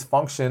tolerating this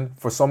dysfunction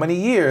for so many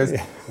years,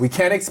 we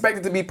can't expect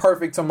it to be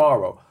perfect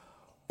tomorrow.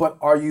 But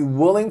are you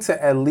willing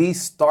to at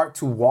least start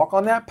to walk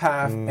on that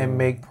path and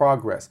make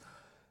progress?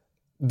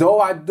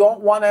 Though I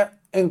don't want to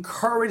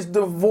encourage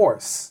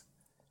divorce,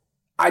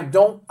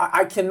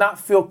 I cannot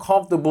feel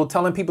comfortable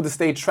telling people to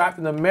stay trapped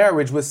in a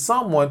marriage with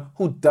someone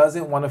who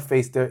doesn't want to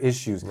face their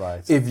issues.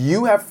 Right. If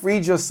you have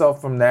freed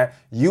yourself from that,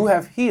 you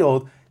have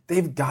healed,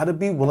 they've got to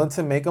be willing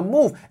to make a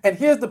move. And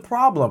here's the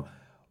problem.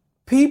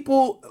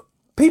 People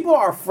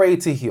are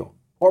afraid to heal,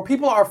 or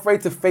people are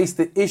afraid to face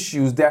the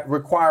issues that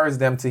requires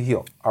them to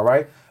heal, all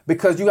right?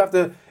 Because you have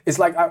to, it's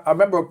like, I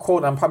remember a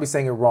quote, and I'm probably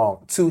saying it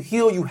wrong. To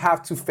heal, you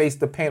have to face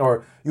the pain,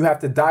 or you have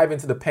to dive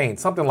into the pain,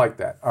 something like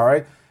that, all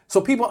right? So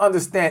people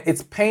understand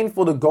it's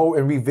painful to go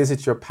and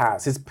revisit your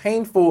past. It's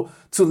painful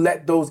to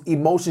let those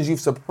emotions you've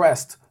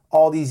suppressed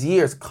all these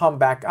years come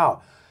back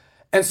out.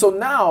 And so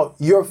now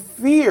your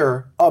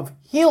fear of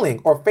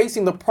healing or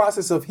facing the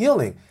process of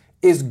healing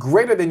is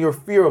greater than your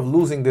fear of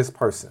losing this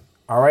person,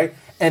 all right?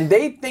 And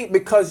they think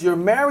because you're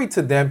married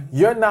to them,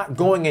 you're not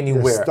going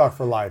anywhere. You're stuck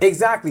for life.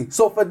 Exactly.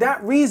 So for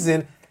that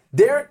reason,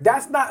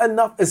 that's not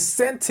enough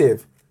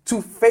incentive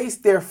to face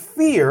their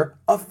fear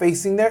of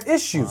facing their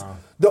issues. Wow.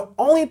 The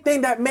only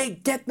thing that may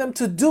get them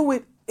to do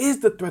it is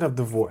the threat of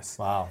divorce.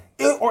 Wow.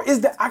 Or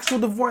is the actual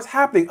divorce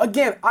happening?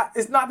 Again,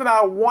 it's not that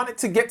I want it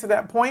to get to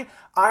that point.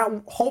 I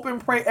hope and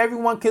pray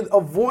everyone can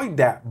avoid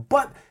that.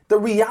 But the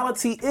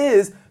reality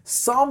is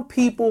some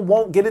people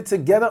won't get it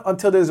together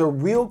until there's a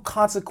real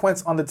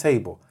consequence on the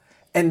table.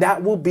 And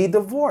that will be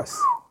divorce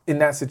in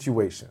that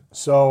situation.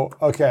 So,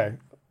 okay,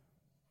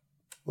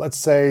 let's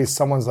say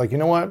someone's like, you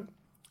know what?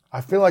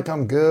 I feel like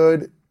I'm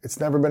good. It's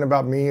never been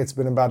about me. It's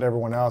been about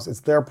everyone else.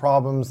 It's their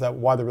problems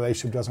why the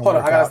relationship doesn't work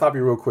out. Hold on, I got to stop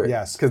you real quick.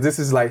 Yes. Because this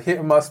is like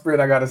hitting my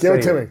spirit. I got to say Give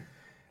it to me.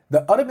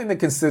 The other thing to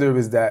consider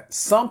is that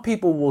some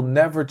people will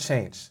never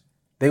change.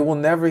 They will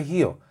never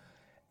heal.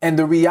 And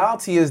the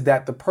reality is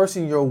that the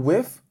person you're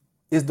with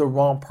is the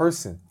wrong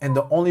person. And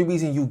the only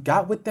reason you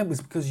got with them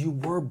is because you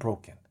were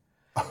broken.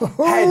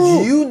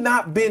 Had you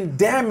not been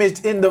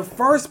damaged in the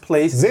first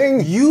place,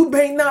 Zing. You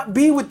may not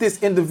be with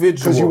this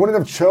individual. Because you wouldn't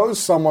have chose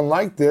someone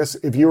like this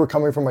if you were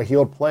coming from a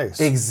healed place.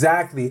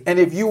 Exactly. And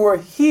if you were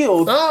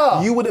healed,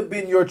 you would have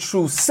been your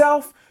true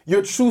self.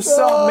 Your true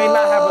self may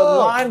not have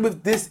aligned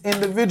with this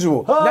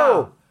individual.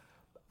 Now,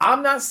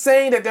 I'm not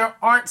saying that there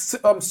aren't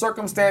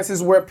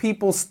circumstances where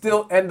people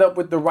still end up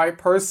with the right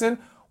person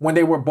when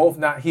they were both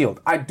not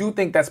healed. I do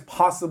think that's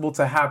possible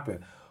to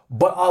happen.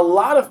 But a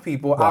lot of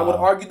people, I would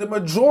argue the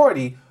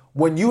majority,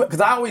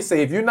 because I always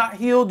say, if you're not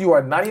healed, you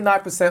are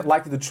 99%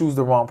 likely to choose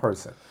the wrong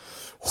person.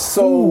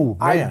 So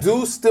I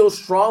do still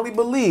strongly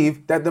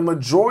believe that the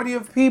majority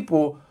of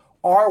people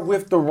are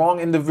with the wrong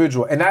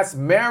individual. And that's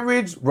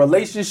marriage,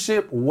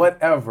 relationship,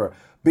 whatever.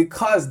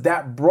 Because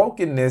that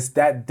brokenness,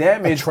 that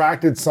damage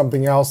attracted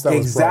something else that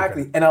was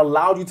broken. And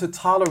allowed you to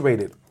tolerate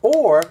it.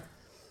 Or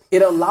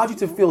it allowed you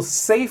to feel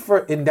safer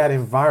in that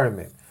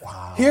environment.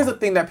 Wow. Here's the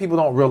thing that people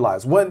don't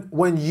realize.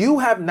 When you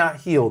have not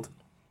healed,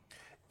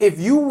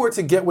 if you were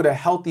to get with a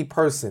healthy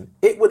person,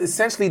 it would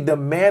essentially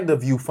demand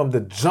of you from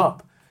the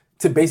jump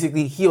to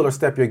basically heal or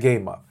step your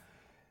game up.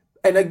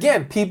 And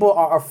again, people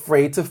are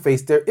afraid to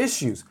face their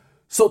issues.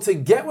 So to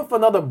get with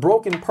another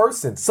broken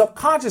person,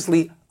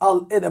 subconsciously,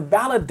 it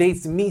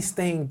validates me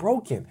staying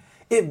broken.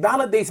 It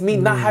validates me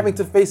not having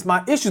to face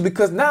my issues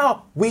because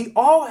now we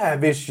all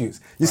have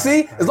issues. You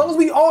see, as long as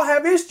we all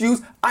have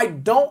issues, I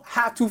don't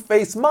have to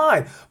face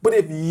mine. But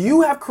if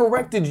you have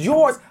corrected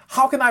yours,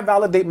 how can I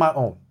validate my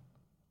own?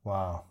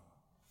 Wow.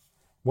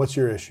 What's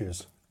your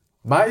issues?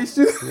 My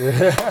issues?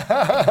 The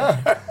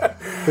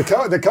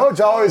coach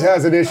always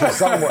has an issue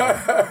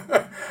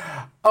somewhere.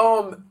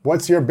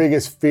 What's your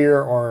biggest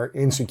fear or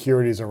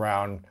insecurities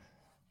around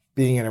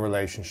being in a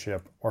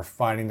relationship or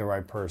finding the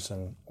right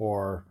person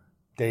or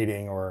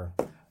dating or?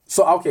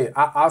 So, okay,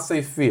 I'll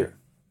say fear.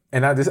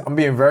 And I'm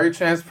being very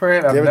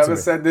transparent. I've never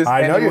said this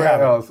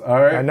anywhere else. All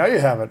right? I know you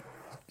haven't.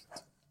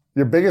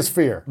 Your biggest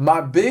fear?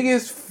 My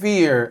biggest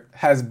fear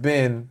has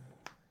been,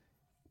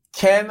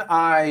 can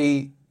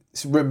I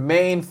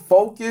remain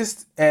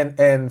focused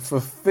and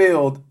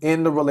fulfilled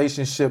in the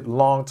relationship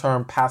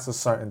long-term past a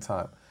certain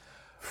time?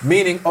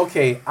 Meaning,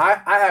 okay, I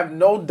have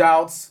no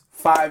doubts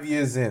 5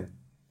 years in,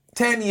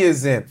 10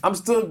 years in, I'm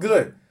still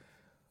good.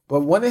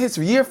 But when it hits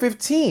year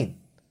 15,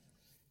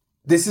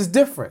 this is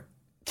different.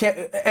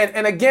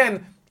 And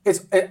again, it's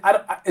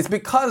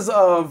because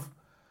of,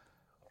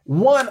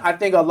 one, I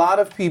think a lot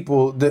of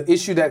people, the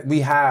issue that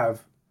we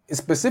have is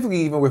specifically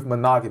even with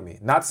monogamy.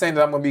 Not saying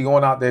that I'm going to be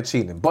going out there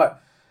cheating,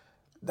 but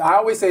I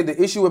always say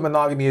the issue with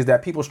monogamy is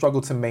that people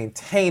struggle to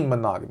maintain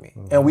monogamy.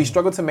 Mm-hmm. And we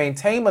struggle to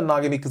maintain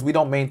monogamy because we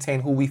don't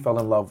maintain who we fell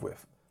in love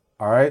with.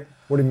 All right?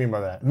 What do you mean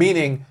by that?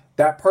 Meaning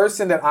that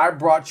person that I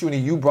brought you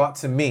and you brought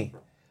to me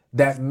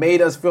that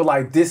made us feel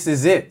like this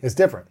is it. It's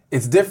different.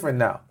 It's different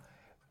now.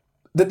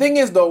 The thing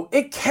is, though,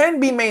 it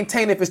can be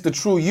maintained if it's the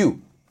true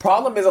you.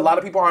 Problem is a lot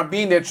of people aren't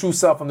being their true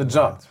self from the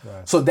jump.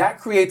 Right. So that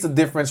creates a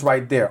difference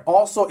right there.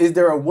 Also, is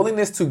there a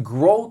willingness to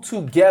grow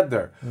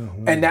together?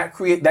 Mm-hmm. And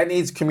that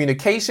needs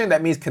communication.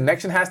 That means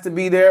connection has to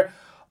be there.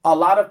 A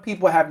lot of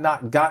people have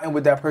not gotten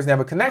with that person they have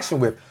a connection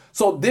with.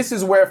 So this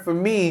is where, for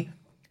me,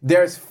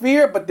 there's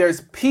fear, but there's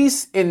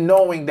peace in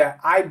knowing that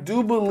I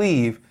do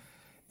believe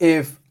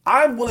if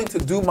I'm willing to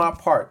do my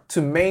part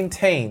to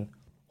maintain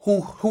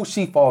who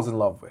she falls in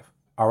love with,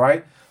 all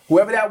right?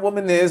 Whoever that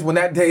woman is, when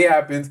that day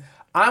happens,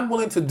 I'm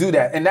willing to do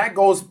that. And that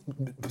goes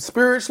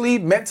spiritually,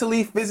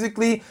 mentally,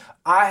 physically.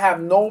 I have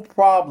no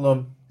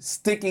problem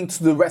sticking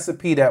to the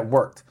recipe that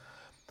worked.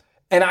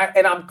 And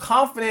I'm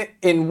confident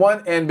in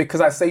one end because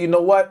I say, you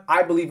know what?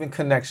 I believe in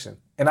connection.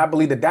 And I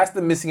believe that that's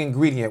the missing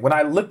ingredient. When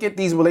I look at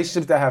these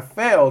relationships that have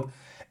failed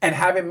and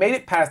haven't made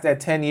it past that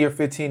 10-year,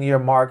 15-year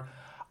mark,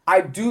 I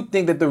do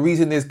think that the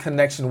reason is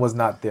connection was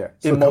not there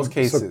in most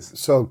cases.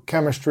 So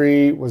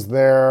chemistry was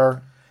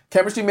there.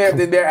 Chemistry may have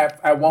been there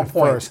at one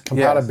point. First.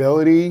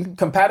 Compatibility? Yes.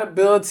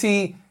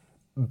 Compatibility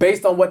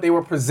based on what they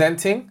were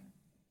presenting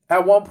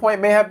at one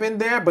point may have been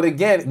there. But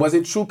again, was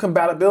it true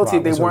compatibility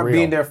if they weren't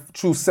being their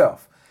true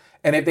self?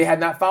 And if they had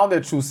not found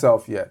their true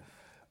self yet?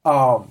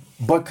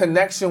 But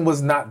connection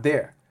was not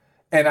there.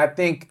 And I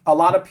think a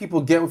lot of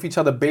people get with each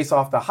other based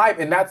off the hype.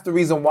 And that's the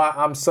reason why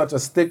I'm such a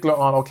stickler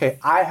on, okay,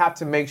 I have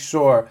to make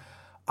sure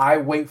I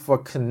wait for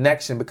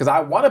connection because I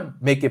want to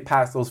make it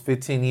past those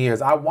 15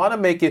 years. I want to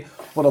make it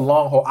for the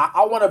long haul.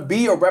 I want to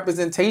be a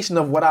representation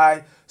of what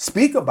I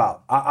speak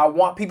about. I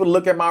want people to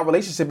look at my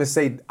relationship and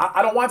say,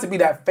 I don't want it to be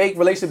that fake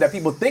relationship that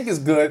people think is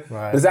good,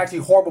 but it's actually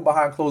horrible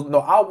behind closed doors. No,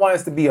 I want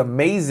it to be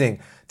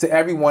amazing to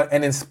everyone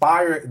and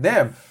inspire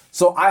them.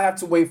 So I have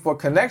to wait for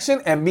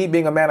connection, and me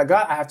being a man of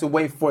God, I have to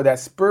wait for that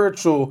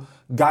spiritual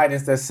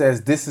guidance that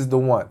says this is the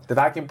one, that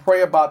I can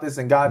pray about this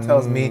and God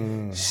tells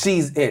me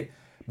she's it.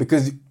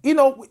 Because, you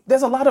know,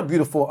 there's a lot of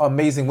beautiful,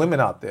 amazing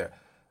women out there,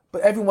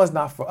 but everyone's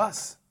not for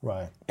us.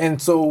 Right.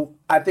 And so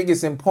I think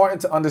it's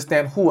important to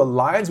understand who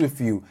aligns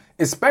with you,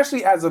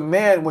 especially as a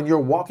man when you're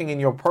walking in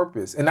your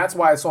purpose. And that's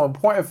why it's so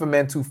important for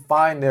men to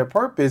find their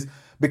purpose,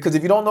 because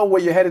if you don't know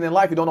where you're headed in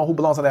life, you don't know who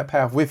belongs on that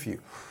path with you.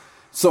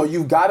 So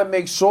you've got to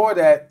make sure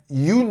that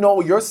you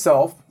know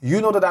yourself, you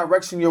know the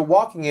direction you're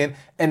walking in,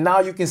 and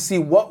now you can see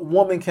what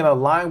woman can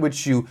align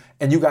with you,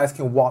 and you guys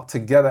can walk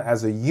together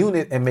as a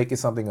unit and make it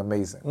something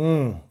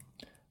amazing.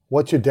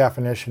 What's your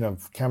definition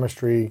of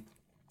chemistry,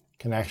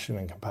 connection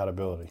and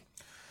compatibility?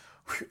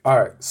 All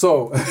right.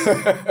 So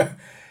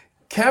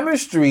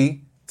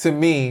chemistry to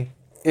me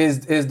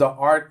is the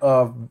art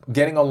of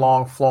getting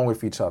along, flowing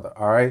with each other.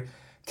 All right.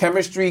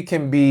 Chemistry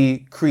can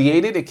be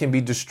created. It can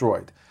be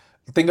destroyed.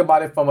 Think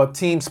about it from a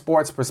team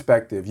sports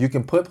perspective. You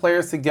can put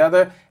players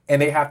together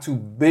and they have to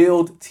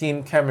build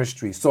team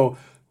chemistry. So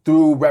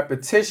through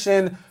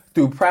repetition,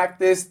 through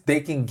practice,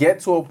 they can get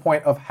to a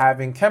point of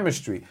having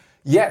chemistry.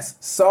 Yes,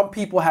 some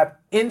people have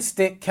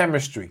instant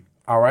chemistry,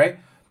 all right?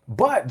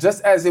 But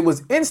just as it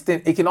was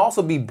instant, it can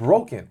also be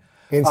broken.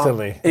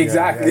 Instantly.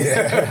 Exactly.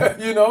 Yeah.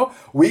 You know,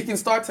 we can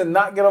start to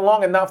not get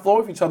along and not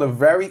flow with each other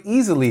very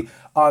easily.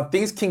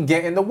 Things can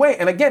get in the way.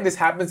 And again, this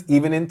happens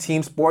even in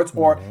team sports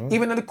or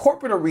even in the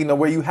corporate arena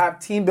where you have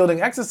team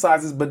building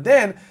exercises, but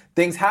then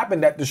things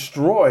happen that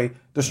destroy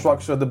the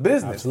structure of the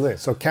business. Absolutely.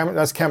 So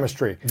that's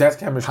chemistry. That's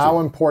chemistry. How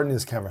important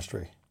is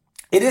chemistry?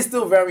 It is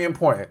still very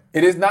important.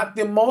 It is not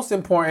the most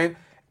important.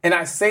 And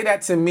I say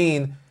that to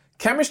mean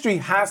chemistry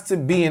has to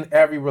be in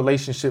every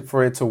relationship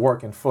for it to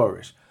work and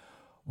flourish.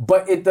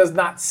 But it does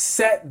not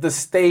set the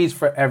stage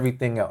for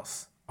everything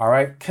else. All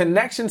right?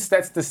 Connection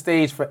sets the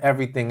stage for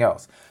everything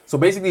else. So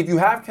basically, if you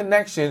have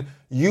connection,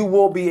 you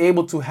will be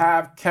able to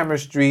have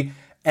chemistry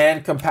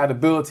and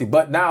compatibility.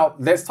 But now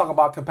let's talk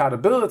about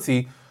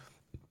compatibility.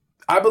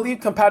 I believe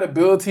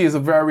compatibility is a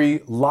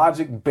very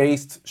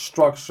logic-based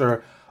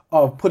structure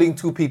of putting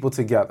two people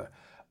together.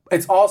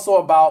 It's also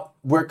about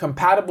we're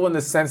compatible in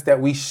the sense that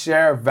we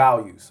share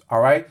values. All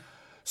right?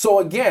 So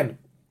again,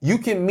 you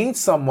can meet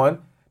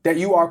someone that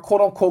you are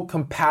quote unquote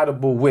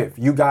compatible with.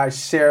 You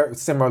guys share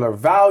similar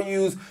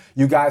values.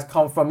 You guys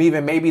come from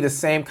even maybe the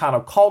same kind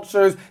of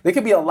cultures. There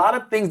could be a lot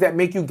of things that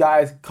make you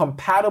guys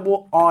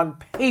compatible on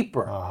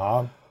paper.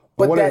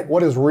 But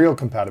what is real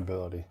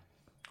compatibility?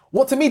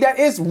 Well, to me, that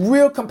is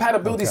real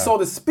compatibility, so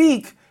to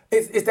speak,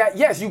 is that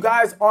yes, you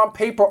guys on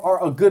paper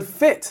are a good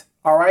fit,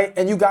 all right?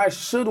 And you guys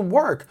should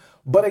work.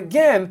 But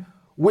again,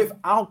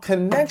 without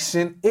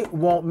connection, it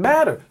won't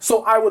matter.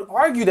 So I would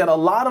argue that a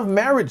lot of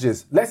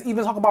marriages, let's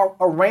even talk about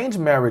arranged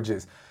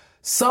marriages,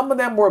 some of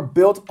them were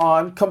built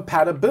on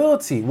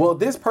compatibility. Well,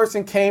 this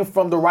person came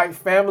from the right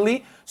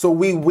family, so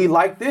we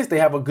like this. They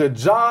have a good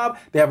job.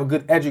 They have a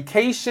good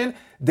education.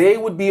 They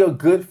would be a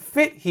good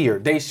fit here.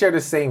 They share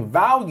the same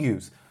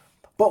values.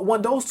 But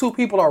when those two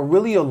people are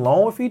really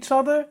alone with each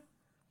other,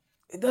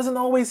 it doesn't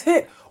always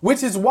hit,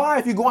 which is why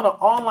if you go on an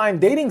online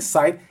dating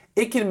site,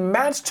 it can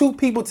match two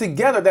people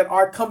together that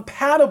are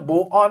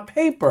compatible on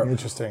paper.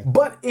 Interesting.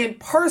 But in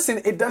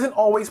person, it doesn't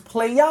always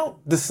play out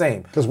the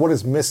same. Because what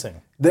is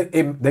missing?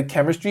 The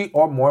chemistry,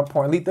 or more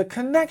importantly, the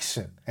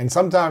connection. And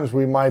sometimes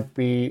we might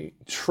be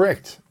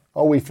tricked.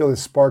 Oh, we feel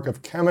this spark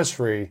of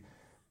chemistry,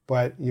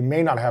 but you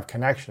may not have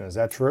connection. Is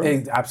that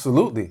true?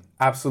 Absolutely.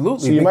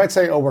 Absolutely. So you might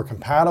say, oh, we're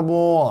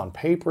compatible on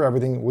paper,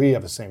 everything. We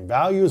have the same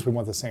values. We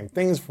want the same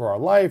things for our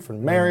life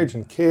and marriage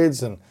and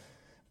kids and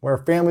where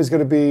our family's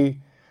going to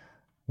be.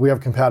 We have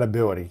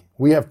compatibility.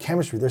 We have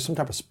chemistry. There's some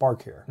type of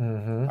spark here.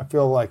 I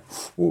feel like,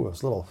 ooh,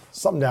 there's a little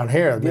something down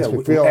here that makes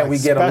me feel and like we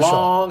get special.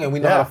 along and we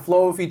know how to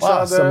flow with each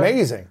other. It's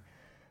amazing.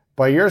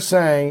 But you're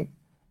saying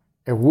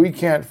if we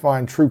can't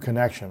find true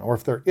connection, or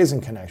if there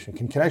isn't connection,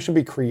 can connection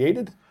be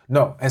created?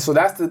 No. And so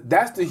that's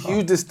the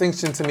huge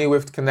distinction to me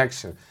with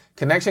connection.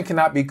 Connection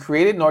cannot be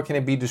created, nor can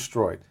it be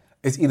destroyed.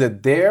 It's either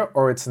there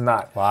or it's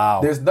not.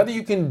 Wow. There's nothing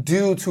you can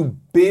do to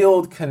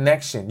build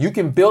connection. You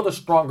can build a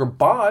stronger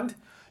bond.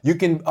 You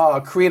can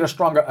create a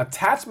stronger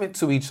attachment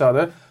to each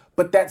other,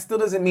 but that still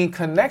doesn't mean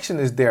connection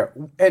is there.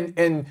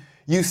 And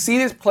you see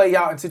this play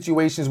out in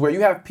situations where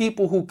you have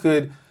people who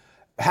could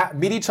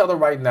meet each other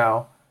right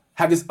now,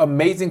 have this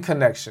amazing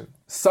connection.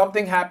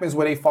 Something happens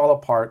where they fall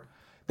apart.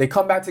 They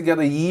come back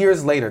together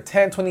years later,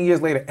 10, 20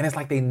 years later, and it's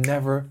like they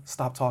never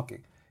stop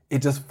talking.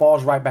 It just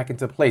falls right back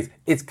into place.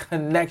 It's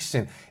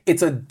connection.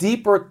 It's a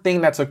deeper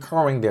thing that's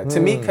occurring there. To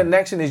me,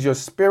 connection is your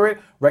spirit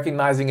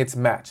recognizing its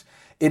match.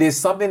 It is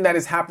something that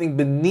is happening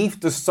beneath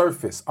the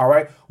surface, all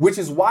right? Which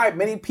is why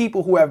many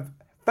people who have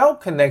felt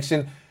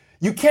connection,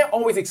 you can't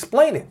always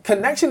explain it.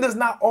 Connection does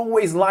not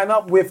always line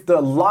up with the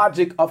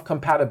logic of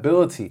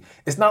compatibility.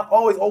 It's not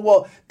always, oh,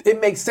 well, it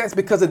makes sense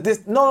because of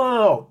this.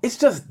 No. It's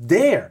just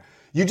there.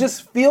 You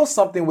just feel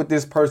something with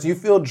this person. You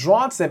feel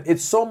drawn to them.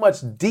 It's so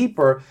much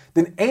deeper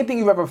than anything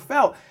you've ever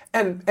felt.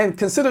 And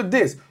consider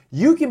this.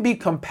 You can be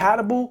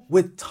compatible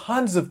with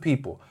tons of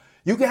people.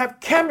 You can have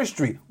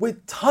chemistry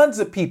with tons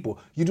of people.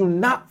 You do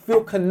not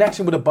feel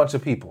connection with a bunch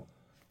of people.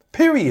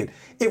 Period.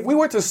 If we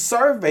were to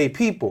survey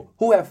people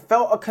who have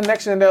felt a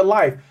connection in their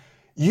life,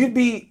 you'd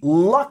be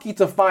lucky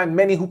to find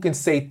many who can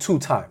say 2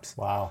 times.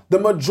 Wow. The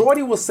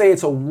majority will say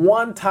it's a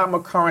one-time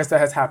occurrence that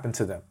has happened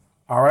to them.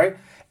 All right?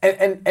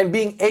 And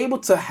being able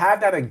to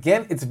have that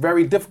again, it's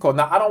very difficult.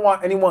 Now, I don't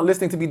want anyone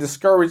listening to be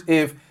discouraged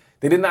if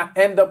they did not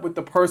end up with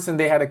the person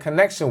they had a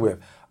connection with.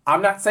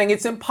 I'm not saying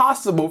it's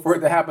impossible for it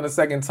to happen a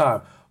second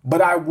time. But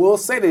I will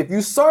say that if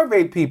you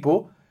surveyed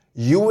people,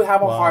 you would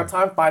have a hard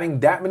time finding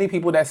that many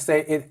people that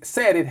said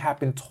it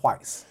happened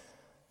twice.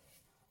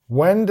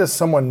 When does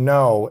someone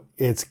know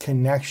it's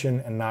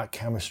connection and not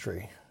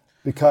chemistry?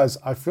 because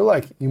I feel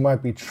like you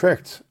might be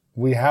tricked.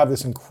 We have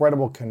this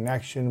incredible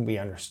connection. We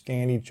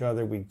understand each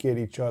other. We get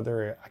each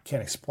other. I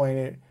can't explain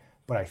it,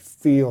 but I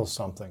feel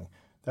something.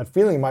 That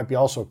feeling might be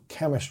also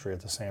chemistry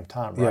at the same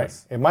time, right?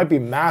 Yes. It might be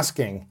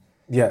masking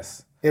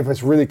Yes. if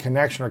it's really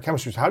connection or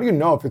chemistry. So how do you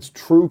know if it's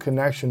true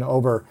connection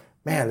over,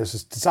 man, there's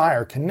this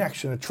desire,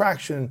 connection,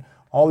 attraction,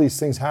 all these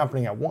things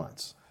happening at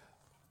once?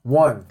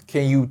 One,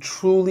 can you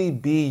truly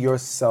be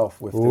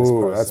yourself with this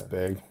person? That's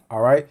big.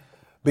 All right?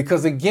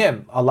 Because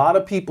again, a lot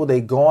of people,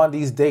 they go on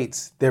these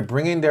dates, they're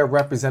bringing their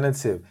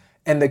representative,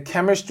 and the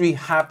chemistry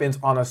happens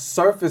on a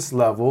surface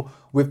level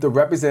with the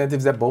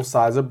representatives that both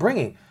sides are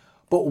bringing.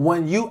 But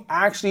when you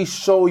actually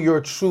show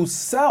your true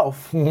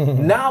self,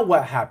 now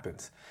what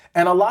happens?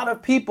 And a lot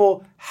of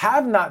people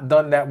have not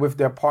done that with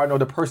their partner or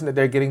the person that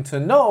they're getting to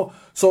know.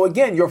 So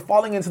again, you're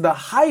falling into the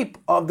hype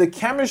of the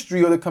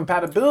chemistry or the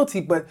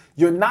compatibility, but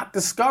you're not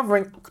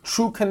discovering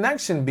true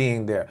connection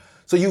being there.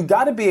 So you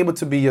got to be able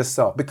to be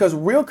yourself, because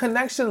real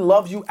connection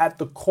loves you at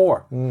the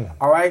core.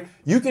 All right?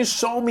 You can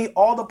show me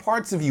all the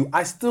parts of you.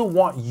 I still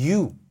want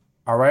you.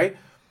 All right?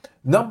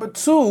 Number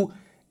two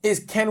is,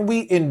 can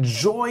we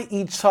enjoy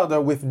each other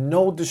with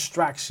no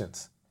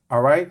distractions?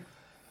 All right?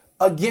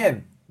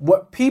 Again,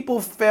 what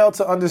people fail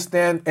to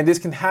understand, and this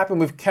can happen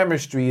with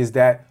chemistry, is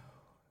that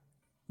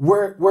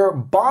we're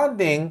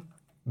bonding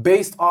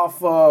based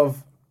off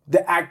of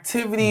the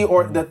activity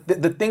or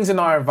the things in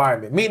our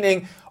environment.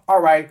 Meaning, all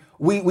right,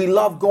 we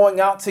love going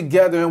out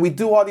together and we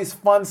do all these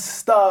fun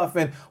stuff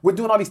and we're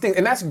doing all these things.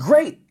 And that's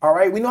great, all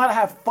right? We know how to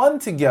have fun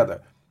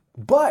together.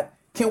 But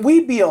can we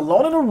be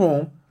alone in a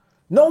room,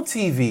 no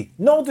TV,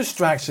 no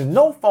distraction,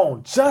 no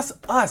phone, just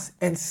us,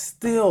 and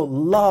still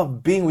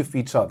love being with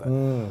each other?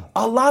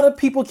 A lot of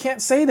people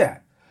can't say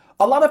that.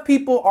 A lot of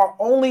people are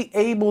only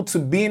able to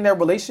be in their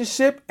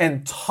relationship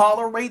and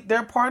tolerate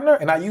their partner,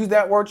 and I use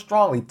that word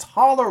strongly,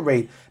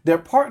 tolerate their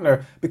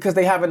partner, because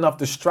they have enough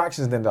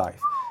distractions in their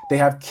life. They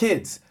have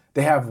kids,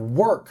 they have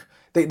work,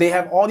 they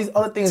have all these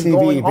other things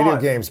going on. TV, video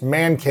games,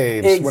 man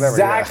caves, whatever.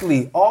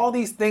 Exactly. All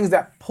these things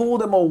that pull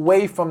them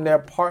away from their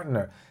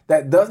partner,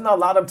 that doesn't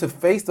allow them to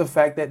face the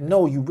fact that,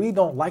 no, you really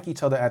don't like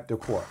each other at their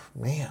core.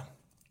 Man.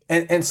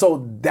 And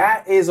so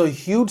that is a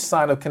huge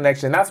sign of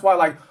connection. That's why,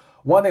 like,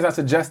 one thing I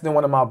suggested in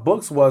one of my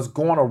books was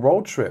go on a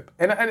road trip.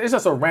 And it's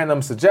just a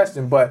random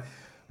suggestion, but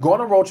go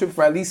on a road trip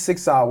for at least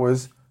 6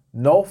 hours,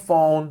 no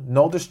phone,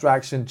 no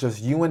distraction,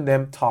 just you and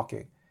them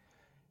talking.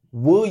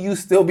 Will you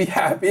still be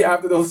happy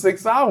after those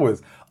 6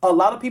 hours? A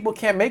lot of people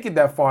can't make it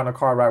that far in a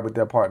car ride with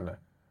their partner.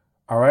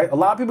 All right? A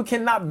lot of people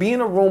cannot be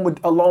in a room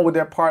alone with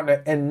their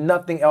partner and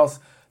nothing else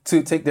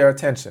to take their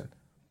attention.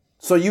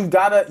 So you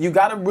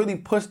gotta really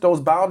push those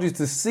boundaries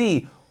to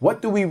see,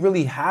 what do we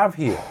really have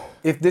here,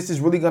 if this is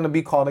really gonna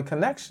be called a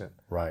connection.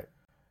 Right.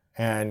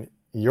 And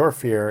your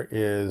fear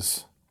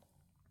is,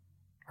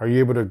 are you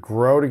able to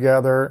grow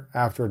together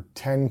after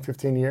 10,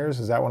 15 years?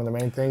 Is that one of the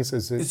main things?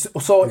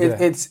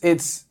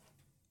 It's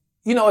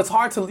you know, it's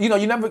hard to, you know,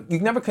 you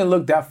never can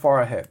look that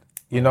far ahead,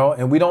 you know,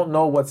 and we don't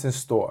know what's in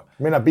store.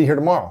 May not be here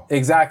tomorrow.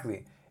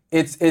 Exactly.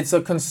 It's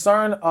a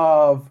concern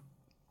of,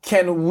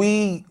 can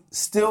we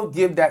still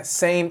give that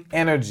same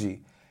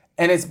energy?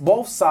 And it's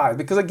both sides,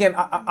 because again,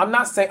 I'm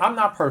not saying I'm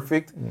not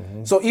perfect.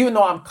 So even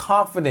though I'm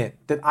confident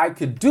that I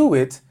could do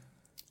it,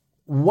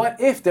 what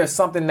if there's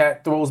something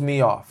that throws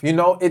me off? You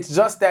know, it's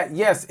just that,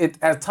 yes,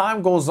 as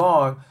time goes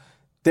on,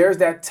 there's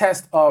that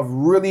test of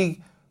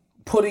really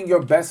putting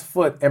your best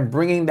foot and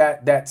bringing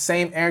that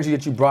same energy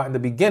that you brought in the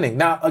beginning.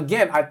 Now,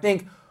 again, I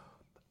think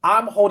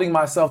I'm holding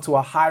myself to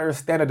a higher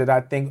standard than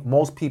I think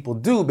most people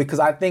do, because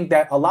I think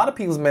that a lot of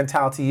people's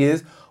mentality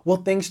is, well,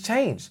 things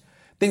change.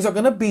 Things are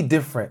going to be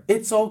different.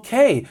 It's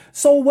okay.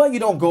 So what? You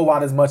don't go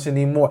out as much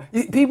anymore.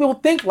 People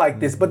think like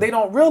this, but they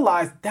don't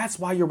realize that's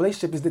why your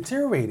relationship is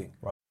deteriorating.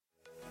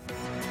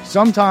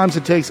 Sometimes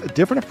it takes a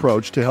different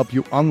approach to help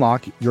you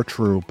unlock your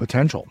true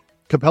potential.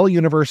 Capella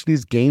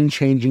University's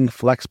game-changing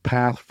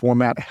FlexPath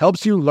format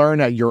helps you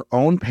learn at your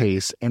own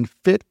pace and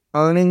fit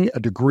earning a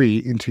degree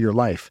into your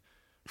life.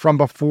 From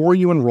before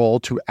you enroll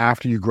to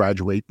after you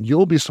graduate,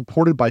 you'll be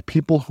supported by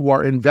people who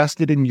are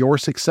invested in your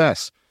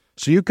success,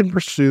 so you can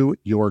pursue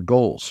your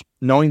goals,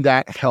 knowing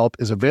that help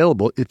is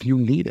available if you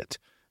need it.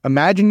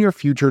 Imagine your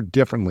future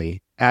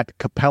differently at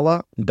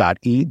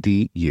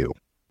capella.edu.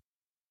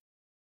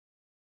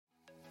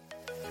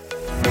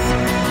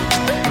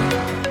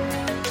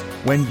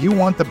 When you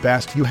want the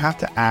best, you have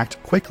to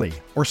act quickly,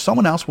 or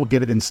someone else will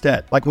get it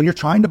instead. Like when you're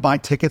trying to buy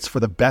tickets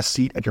for the best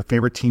seat at your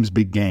favorite team's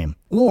big game,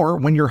 or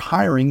when you're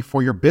hiring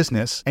for your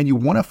business and you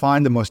want to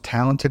find the most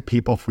talented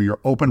people for your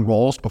open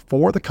roles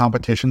before the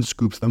competition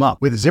scoops them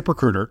up. With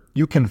ZipRecruiter,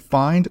 you can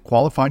find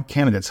qualified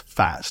candidates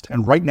fast.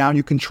 And right now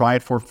you can try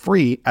it for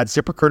free at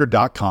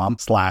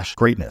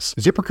ZipRecruiter.com/greatness.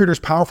 ZipRecruiter's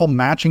powerful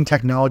matching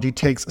technology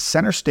takes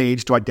center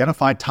stage to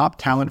identify top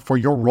talent for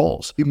your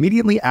roles.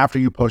 Immediately after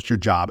you post your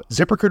job,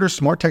 ZipRecruiter's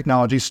smart technology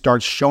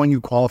starts showing you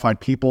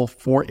qualified people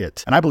for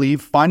it. And I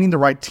believe finding the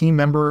right team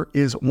member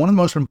is one of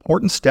the most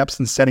important steps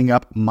in setting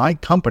up my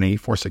company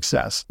for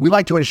success. We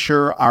like to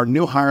ensure our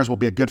new hires will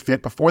be a good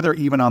fit before they're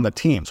even on the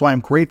team. So I am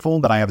grateful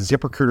that I have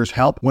ZipRecruiter's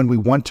help when we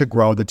want to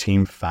grow the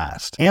team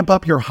fast. Amp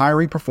up your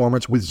hiring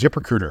performance with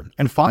ZipRecruiter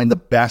and find the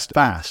best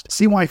fast.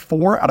 See why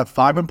 4 out of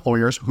 5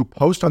 employers who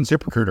post on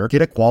ZipRecruiter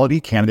get a quality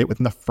candidate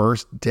within the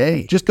first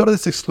day. Just go to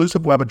this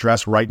exclusive web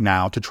address right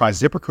now to try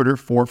ZipRecruiter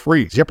for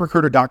free.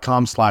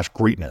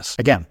 ZipRecruiter.com/greatness.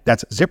 Again,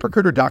 that's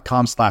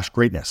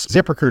ZipRecruiter.com/greatness.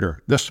 ZipRecruiter,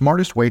 the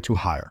smartest way to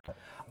hire.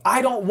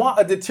 I don't want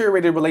a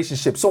deteriorated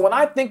relationship. So when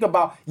I think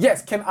about,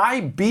 yes, can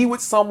I be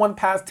with someone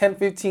past 10,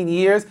 15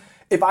 years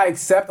if I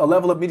accept a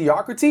level of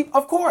mediocrity?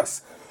 Of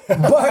course.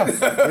 But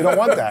You don't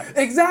want that.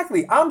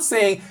 Exactly. I'm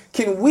saying,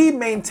 can we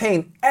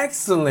maintain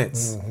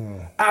excellence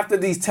after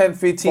these 10,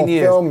 15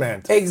 years?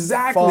 Fulfillment.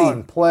 Exactly.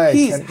 Fun, play.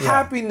 Peace,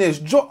 happiness,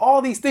 joy,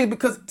 all these things.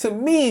 Because to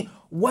me,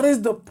 what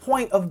is the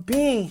point of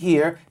being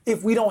here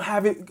if we don't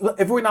have it,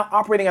 if we're not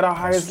operating at our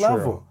highest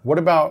level? What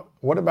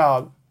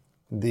about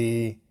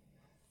the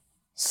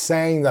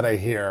saying that I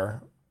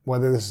hear,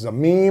 whether this is a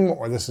meme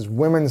or this is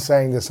women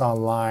saying this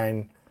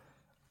online,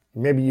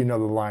 maybe you know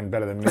the line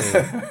better than me.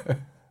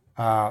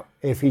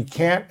 If he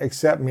can't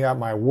accept me at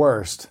my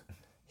worst,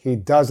 he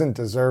doesn't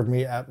deserve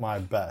me at my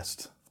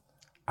best.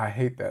 I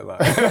hate that line.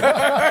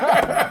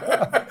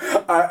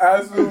 I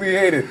absolutely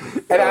hate it.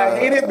 And I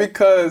hate it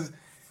because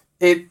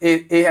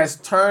it has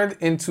turned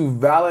into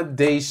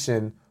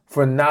validation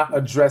for not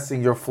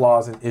addressing your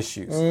flaws and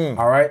issues.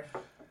 All right?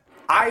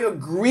 I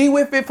agree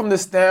with it from the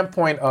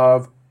standpoint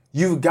of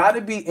you've got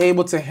to be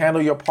able to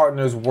handle your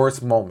partner's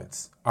worst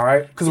moments. All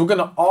right? Because we're going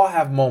to all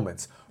have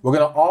moments. We're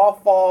going to all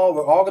fall.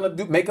 We're all going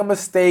to make a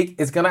mistake.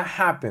 It's going to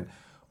happen.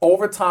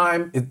 Over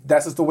time,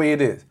 that's just the way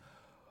it is.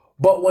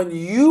 But when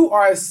you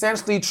are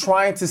essentially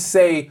trying to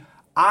say,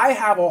 I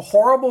have a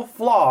horrible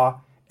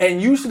flaw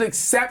and you should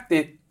accept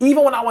it,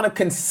 even when I want to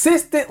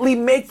consistently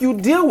make you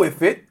deal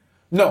with it,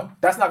 no,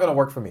 that's not going to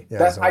work for me.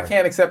 I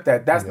can't accept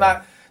that. That's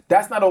not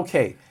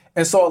okay.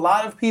 And so a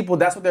lot of people,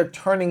 that's what they're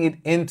turning it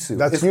into.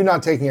 It's you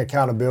not taking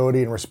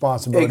accountability and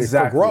responsibility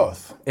for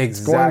growth. Exactly. It's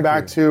going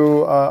back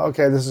to,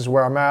 okay, this is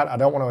where I'm at. I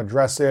don't want to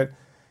address it.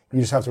 You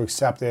just have to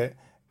accept it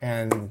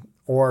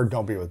or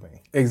don't be with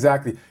me.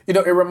 Exactly. You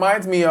know, it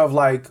reminds me of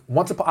like, I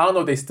don't know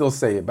if they still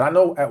say it, but I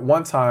know at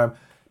one time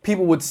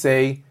people would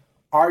say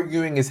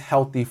arguing is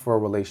healthy for a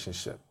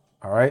relationship.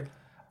 All right?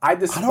 I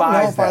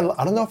despise that.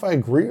 I don't know if I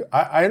agree.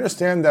 I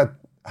understand that.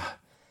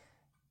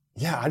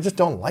 Yeah, I just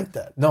don't like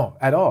that. No,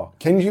 at all.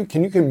 Can you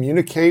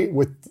communicate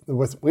with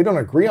we don't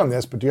agree on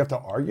this, but do you have to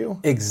argue?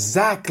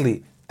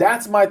 Exactly.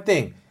 That's my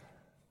thing.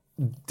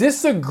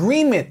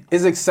 Disagreement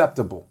is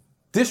acceptable.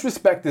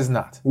 Disrespect is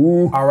not.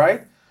 Ooh. All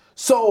right?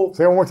 So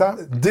say it one more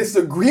time.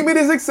 Disagreement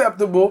is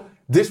acceptable.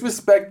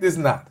 Disrespect is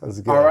not. That's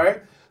good. All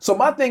right? So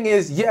my thing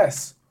is,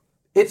 yes,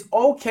 it's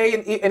okay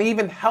and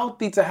even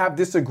healthy to have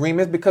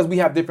disagreements because we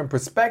have different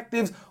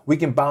perspectives. We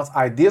can bounce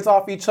ideas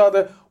off each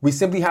other. We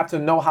simply have to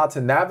know how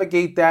to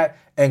navigate that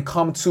and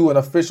come to an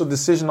official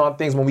decision on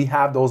things when we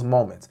have those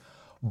moments.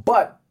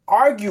 But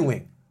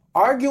arguing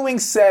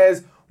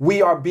says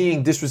we are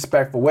being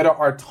disrespectful, whether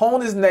our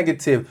tone is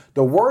negative,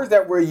 the words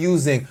that we're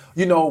using,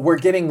 we're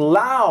getting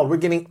loud, we're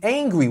getting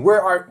angry,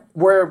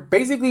 we're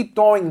basically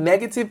throwing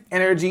negative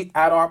energy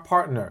at our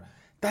partner.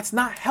 That's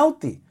not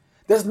healthy.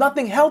 There's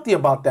nothing healthy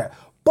about that.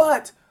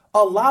 But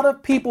a lot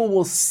of people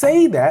will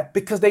say that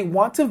because they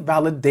want to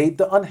validate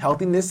the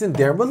unhealthiness in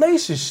their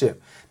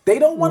relationship. They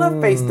don't want to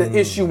face the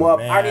issue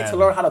of, I need to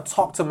learn how to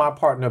talk to my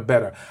partner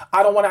better.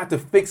 I don't want to have to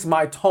fix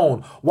my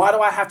tone. Why do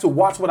I have to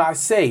watch what I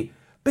say?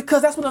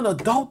 Because that's what an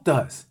adult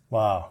does.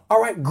 Wow.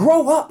 All right,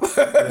 grow up.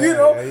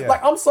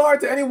 Like, I'm sorry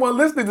to anyone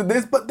listening to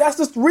this, but that's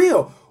just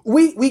real.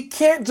 We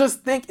can't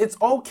just think it's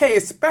okay,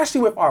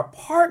 especially with our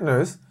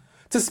partners,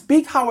 to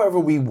speak however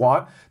we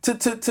want, to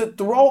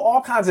throw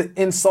all kinds of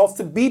insults,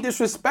 to be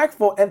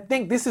disrespectful and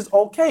think this is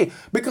okay.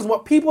 Because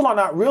what people are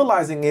not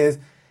realizing is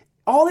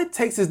all it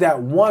takes is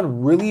that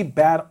one really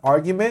bad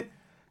argument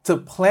to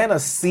plant a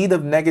seed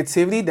of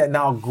negativity that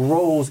now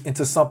grows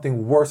into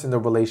something worse in the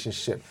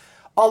relationship.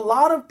 A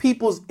lot of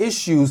people's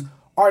issues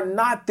are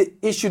not the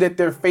issue that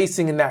they're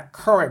facing in that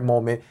current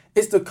moment.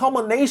 It's the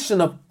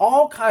culmination of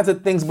all kinds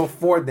of things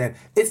before then.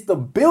 It's the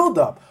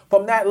buildup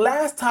from that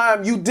last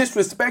time you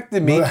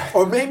disrespected me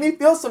or made me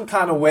feel some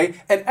kind of way.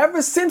 And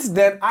ever since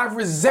then, I've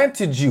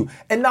resented you.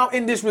 And now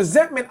in this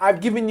resentment,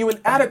 I've given you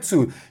an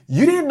attitude.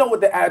 You didn't know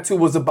what the attitude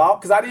was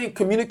about because I didn't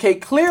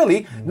communicate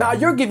clearly. Now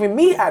you're giving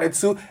me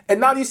attitude.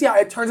 And now you see how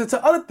it turns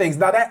into other things.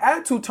 Now that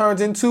attitude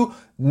turns into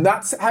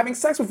not having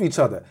sex with each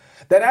other.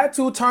 That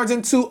attitude turns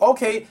into,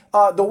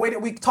 the way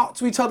that we talk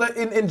to each other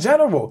in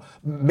general.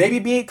 Maybe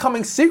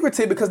becoming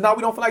secretive because now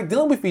we don't feel like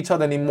dealing with each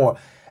other anymore.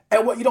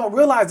 And what you don't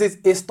realize is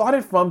it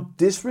started from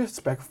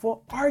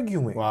disrespectful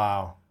arguing.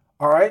 Wow.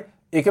 All right?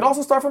 It could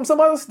also start from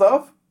some other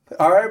stuff.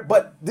 All right?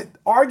 But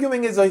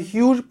arguing is a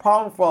huge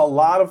problem for a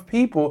lot of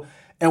people,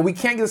 and we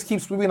can't just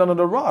keep sweeping under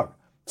the rug.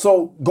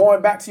 So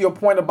going back to your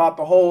point about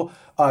the whole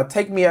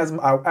take me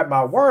at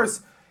my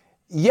worst,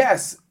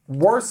 yes,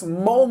 worst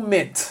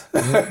moment.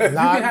 You can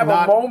Not, have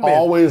not a moment.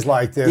 always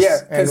like this. Yeah,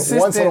 and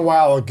once in a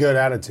while, a good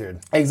attitude.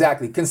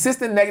 Exactly.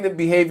 Consistent negative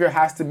behavior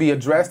has to be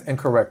addressed and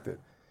corrected.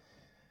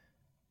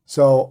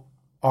 So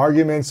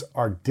arguments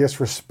are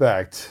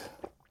disrespect,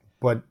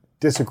 but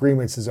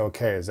disagreements is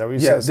okay. Is that what you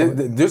said?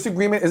 The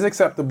disagreement is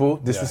acceptable.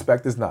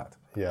 Disrespect is not.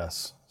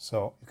 Yes.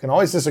 So you can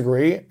always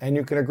disagree, and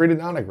you can agree to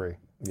not agree.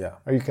 Yeah.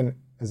 Or you can,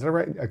 is that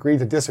right? Agree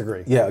to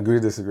disagree. Yeah, agree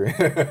to disagree.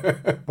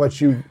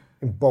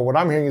 But what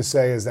I'm hearing you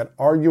say is that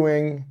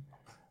arguing,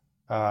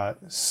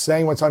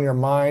 saying what's on your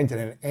mind in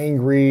an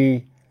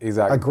angry,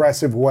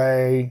 aggressive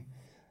way,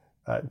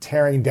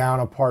 tearing down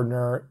a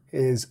partner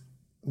is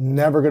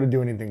never going to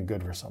do anything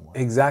good for someone.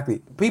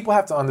 Exactly. People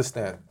have to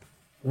understand,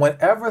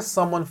 whenever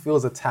someone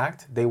feels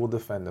attacked, they will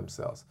defend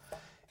themselves.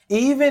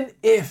 Even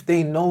if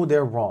they know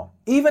they're wrong,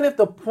 even if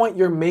the point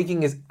you're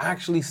making is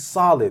actually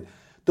solid,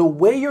 the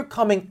way you're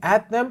coming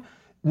at them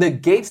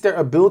negates their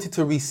ability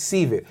to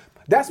receive it.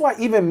 That's why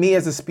even me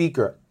as a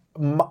speaker,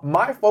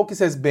 my focus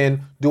has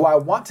been, do I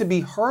want to be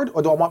heard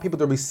or do I want people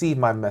to receive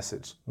my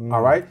message?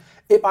 All right?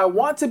 If I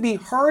want to be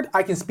heard,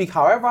 I can speak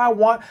however I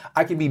want.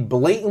 I can be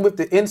blatant with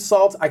the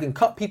insults. I can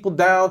cut people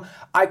down.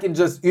 I can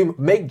just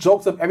make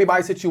jokes of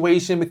everybody's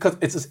situation because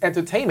it's just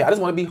entertainment. I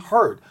just want to be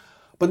heard.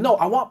 But no,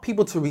 I want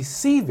people to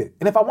receive it.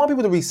 And if I want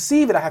people to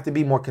receive it, I have to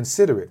be more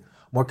considerate,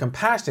 more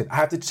compassionate. I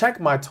have to check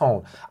my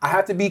tone. I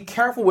have to be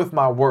careful with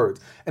my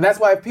words. And that's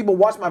why if people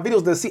watch my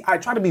videos, they'll see I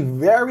try to be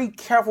very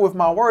careful with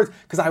my words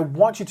because I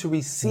want you to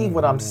receive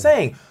what I'm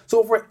saying.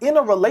 So if we're in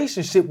a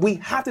relationship, we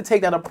have to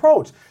take that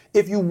approach.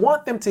 If you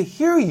want them to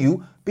hear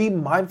you, be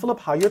mindful of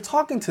how you're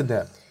talking to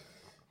them.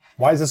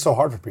 Why is this so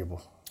hard for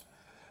people?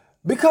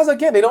 Because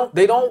again, they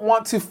don't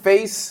want to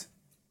face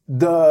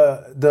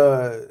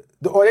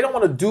or they don't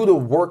want to do the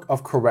work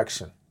of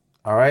correction.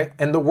 All right?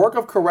 And the work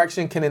of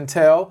correction can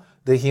entail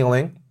the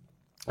healing,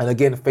 and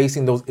again,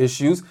 facing those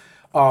issues.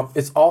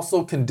 It's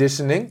also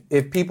conditioning.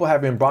 If people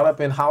have been brought up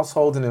in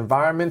households and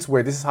environments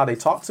where this is how they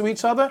talk to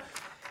each other,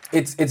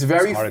 it's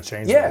very hard to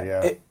change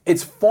that,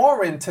 it's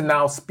foreign to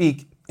now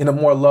speak in a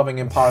more loving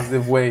and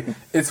positive way.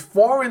 It's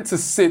foreign to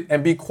sit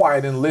and be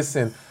quiet and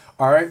listen.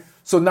 All right.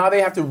 So now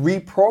they have to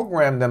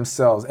reprogram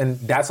themselves, and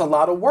that's a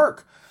lot of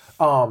work.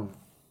 And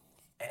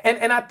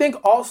I think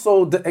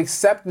also the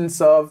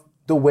acceptance of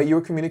the way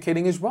you're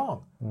communicating is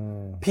wrong.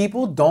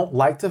 People don't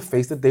like to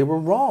face that they were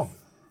wrong.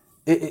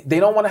 They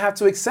don't want to have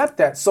to accept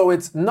that. So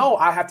it's, no,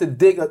 I have to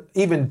dig an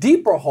even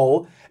deeper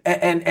hole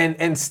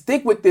and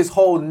stick with this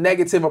whole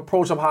negative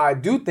approach of how I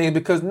do things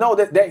because no,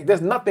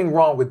 there's nothing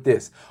wrong with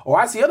this. Or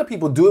I see other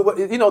people do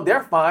it,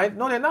 they're fine.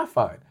 No, they're not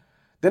fine.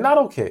 They're not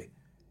okay.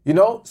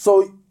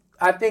 So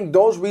I think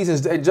those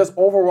reasons, and just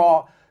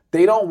overall,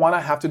 they don't want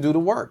to have to do the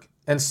work.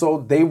 And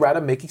so they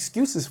rather make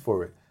excuses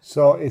for it.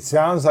 So it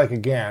sounds like,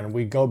 again,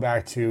 we go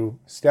back to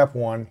step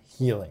one,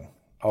 healing.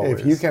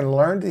 Always. If you can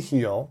learn to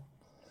heal,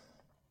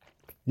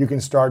 you can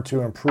start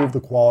to improve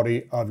the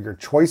quality of your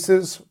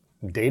choices,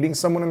 dating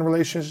someone in a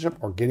relationship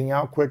or getting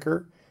out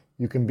quicker.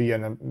 You can be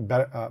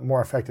a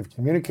more effective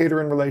communicator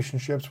in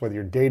relationships, whether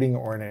you're dating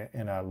or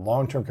in a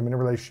long-term committed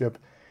relationship.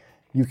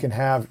 You can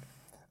have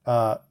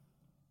a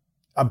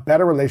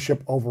better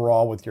relationship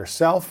overall with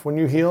yourself when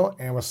you heal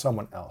and with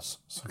someone else.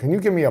 So can you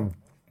give me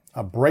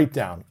a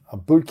breakdown, a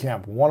boot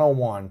camp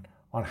 101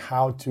 on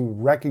how to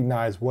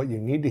recognize what you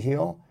need to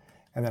heal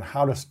and then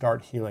how to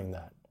start healing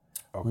that?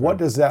 Okay. What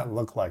does that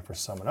look like for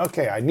someone?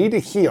 Okay, I need to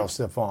heal,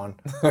 Stephan.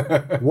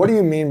 What do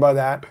you mean by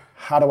that?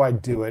 How do I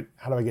do it?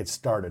 How do I get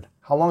started?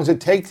 How long does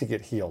it take to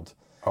get healed?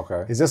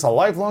 Okay. Is this a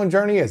lifelong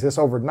journey? Is this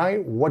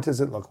overnight? What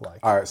does it look like?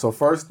 All right, so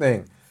first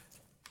thing,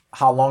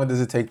 how long does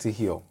it take to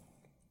heal?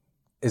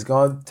 It's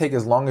going to take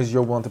as long as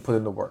you're willing to put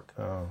in the work.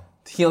 Oh.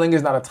 Healing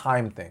is not a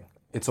time thing.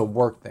 It's a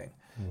work thing.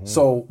 Mm-hmm.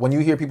 So when you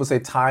hear people say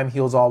time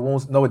heals all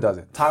wounds, no, it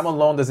doesn't. Time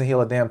alone doesn't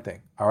heal a damn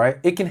thing, all right?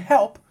 It can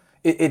help.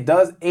 It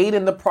does aid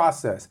in the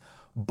process.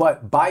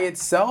 But by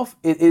itself,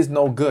 it is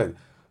no good.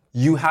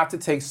 You have to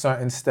take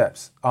certain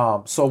steps.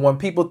 So when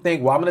people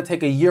think, well, I'm going to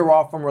take a year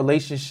off from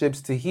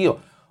relationships to heal,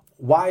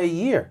 why a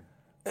year?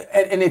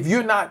 And if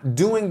you're not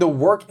doing the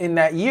work in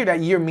that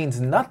year means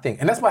nothing.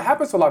 And that's what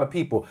happens to a lot of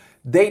people.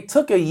 They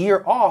took a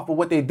year off, but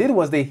what they did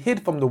was they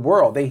hid from the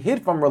world. They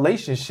hid from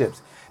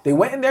relationships. They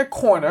went in their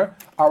corner,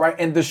 all right,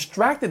 and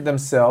distracted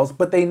themselves,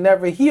 but they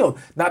never healed.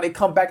 Now they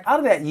come back out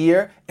of that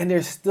year and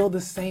they're still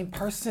the same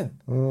person.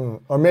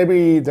 Or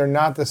maybe they're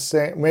not the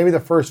same. Maybe the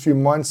first few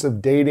months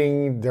of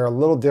dating, they're a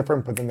little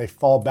different, but then they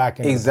fall back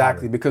into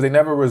Exactly, because they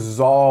never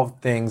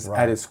resolved things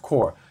at its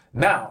core.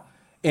 Now,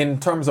 in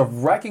terms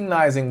of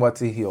recognizing what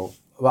to heal,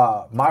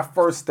 my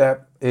first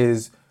step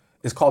is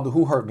called the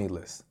Who Hurt Me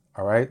list,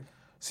 all right?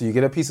 So you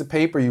get a piece of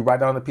paper, you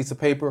write down on a piece of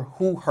paper,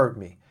 who hurt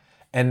me?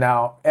 And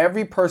now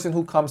every person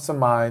who comes to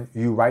mind,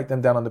 you write them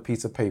down on the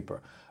piece of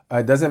paper.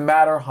 It doesn't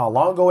matter how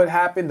long ago it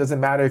happened, doesn't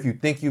matter if you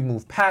think you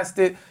moved past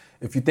it,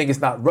 if you think it's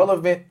not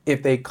relevant.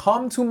 If they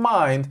come to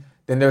mind,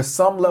 then there's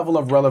some level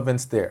of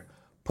relevance there.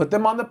 Put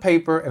them on the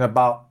paper in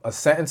about a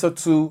sentence or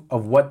two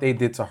of what they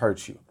did to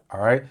hurt you,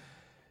 all right?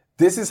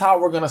 This is how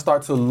we're going to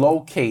start to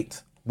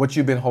locate what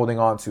you've been holding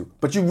on to.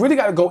 But you really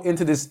got to go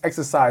into this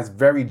exercise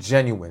very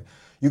genuine.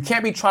 You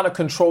can't be trying to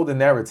control the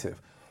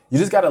narrative. You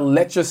just got to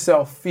let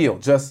yourself feel.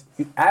 Just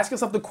ask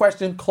yourself the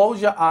question,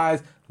 close your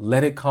eyes,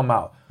 let it come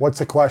out. What's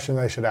the question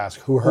they should ask?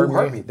 Who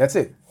hurt me? That's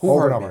it. Who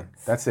Over hurt and me? over.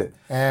 That's it.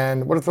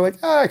 And what if they're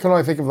like, I can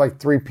only think of like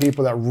 3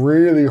 people that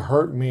really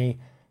hurt me.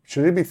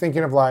 Should they be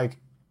thinking of like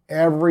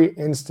every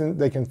instant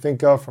they can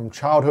think of from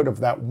childhood of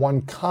that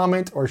one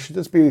comment, or should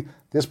this be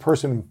this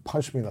person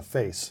punched me in the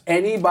face?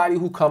 Anybody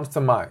who comes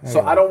to mind.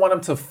 So I don't want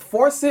them to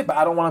force it, but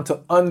I don't want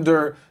them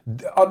to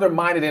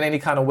undermine it in any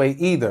kind of way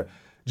either.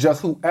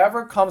 Just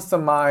whoever comes to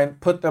mind,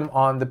 put them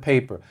on the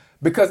paper.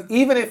 Because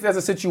even if there's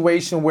a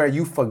situation where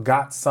you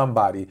forgot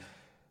somebody,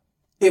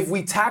 if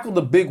we tackle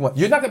the big ones,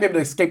 you're not going to be able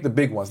to escape the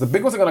big ones. The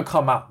big ones are going to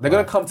come out. They're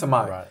going to come to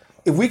mind. Right.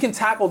 If we can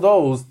tackle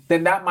those,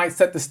 then that might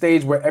set the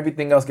stage where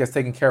everything else gets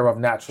taken care of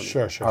naturally.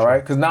 Sure. All right?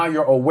 Because now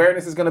your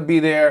awareness is going to be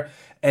there,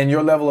 and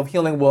your level of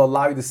healing will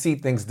allow you to see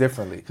things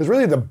differently. Because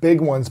really the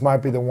big ones might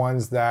be the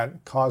ones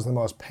that cause the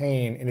most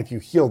pain. And if you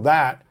heal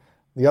that,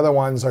 the other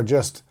ones are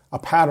just a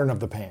pattern of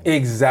the pain.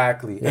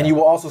 Exactly. Yeah. And you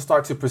will also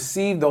start to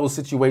perceive those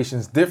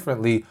situations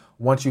differently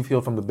once you've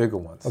healed from the bigger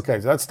ones. Okay,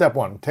 so that's step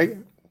one. Take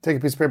a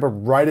piece of paper,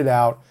 write it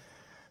out.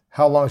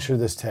 How long should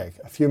this take?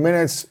 A few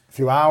minutes, a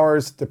few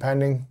hours,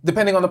 depending?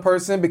 Depending on the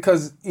person,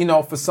 because,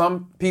 for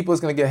some people it's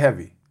going to get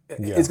heavy.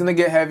 Yeah. It's going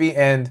to get heavy,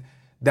 and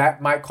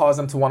that might cause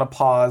them to want to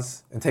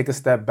pause and take a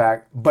step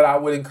back. But I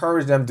would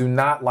encourage them, do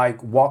not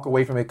walk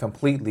away from it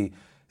completely.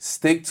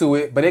 Stick to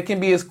it. But it can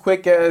be as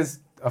quick as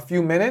a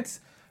few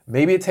minutes.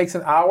 Maybe it takes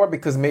an hour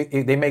because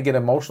they may get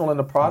emotional in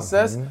the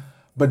process. Mm-hmm.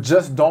 But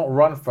just don't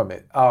run from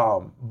it.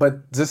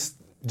 But just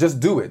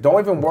do it. Don't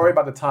even worry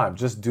about the time.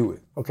 Just do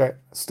it. Okay.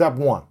 Step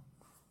 1.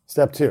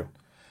 Step 2.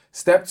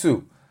 Step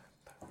 2.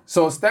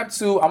 So step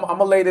 2, I'm going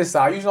to lay this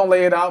out. I usually don't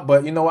lay it out,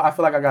 but you know what? I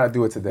feel like I got to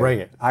do it today. Bring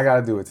it. I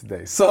got to do it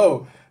today.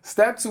 So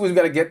step 2 is we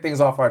got to get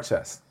things off our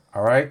chest.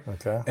 All right?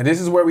 Okay. And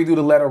this is where we do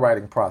the letter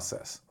writing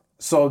process.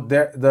 So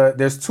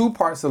there's 2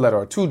 parts of the letter,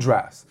 or 2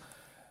 drafts.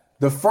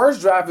 The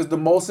first draft is the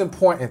most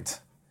important.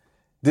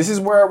 This is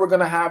where we're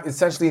going to have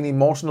essentially an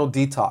emotional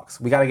detox.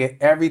 We got to get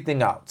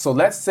everything out. So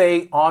let's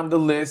say on the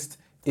list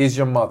is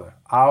your mother.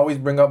 I always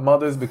bring up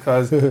mothers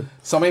because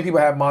so many people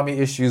have mommy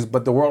issues,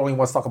 but the world only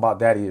wants to talk about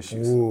daddy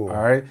issues. Ooh.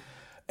 All right?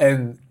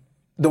 And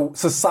the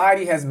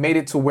society has made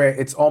it to where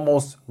it's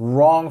almost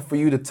wrong for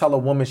you to tell a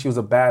woman she was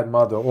a bad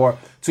mother or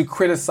to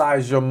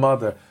criticize your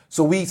mother.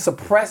 So we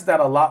suppress that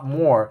a lot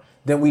more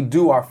than we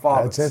do our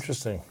fathers. That's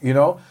interesting.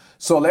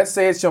 So let's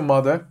say it's your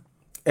mother,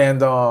 and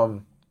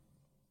you're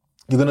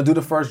going to do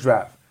the first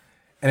draft.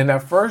 And in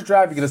that first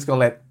draft, you're just going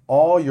to let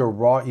all your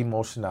raw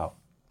emotion out.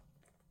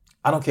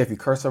 I don't care if you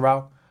curse her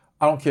out.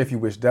 I don't care if you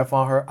wish death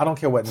on her. I don't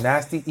care what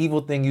nasty, evil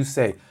thing you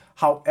say.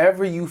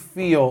 However you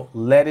feel,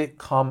 let it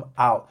come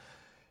out.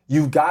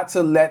 You've got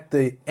to let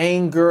the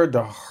anger,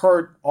 the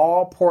hurt,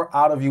 all pour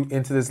out of you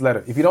into this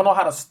letter. If you don't know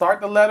how to start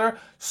the letter,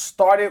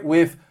 start it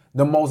with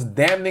the most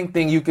damning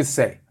thing you could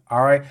say.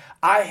 All right?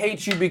 I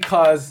hate you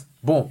because...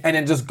 boom, and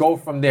then just go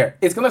from there.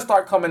 It's going to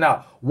start coming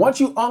out. Once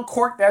you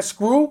uncork that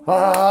screw,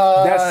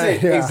 that's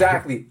it. Yeah.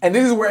 Exactly. And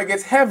this is where it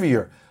gets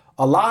heavier.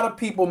 A lot of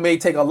people may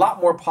take a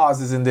lot more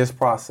pauses in this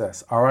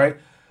process, all right?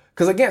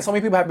 Because again, so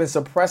many people have been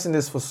suppressing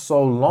this for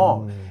so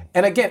long.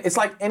 And again, it's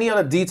like any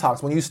other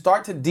detox. When you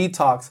start to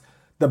detox,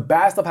 the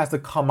bad stuff has to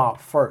come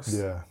out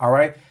first, all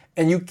right?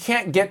 And you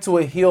can't get to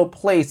a healed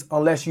place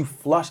unless you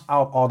flush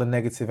out all the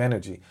negative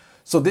energy.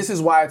 So this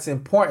is why it's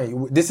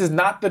important. This is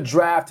not the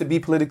draft to be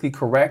politically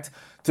correct,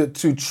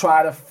 to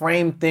try to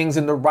frame things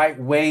in the right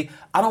way.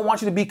 I don't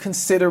want you to be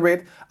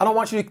considerate. I don't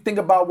want you to think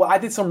about, well, I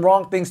did some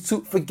wrong things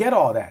too. Forget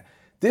all that.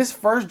 This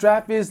first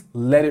draft is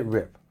let it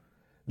rip.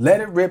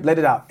 Let it rip, let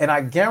it out. And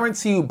I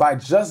guarantee you, by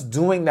just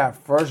doing that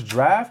first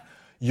draft,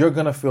 you're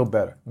going to feel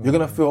better. You're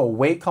going to feel a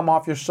weight come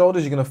off your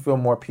shoulders. You're going to feel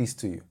more peace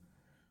to you.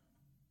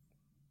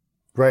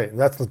 Great.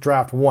 That's the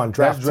draft 1.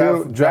 Draft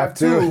 2. Draft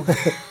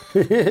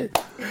 2.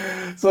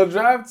 So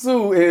draft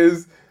 2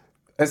 is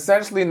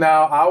essentially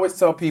now, I always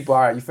tell people,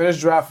 all right, you finish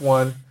draft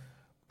 1,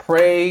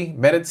 pray,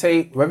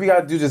 meditate, whatever you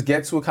got to do, just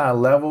get to a kind of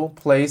level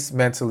place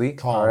mentally.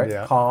 Calm, all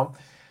right, calm.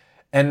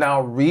 And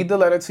now read the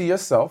letter to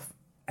yourself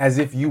as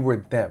if you were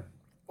them.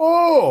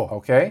 Oh!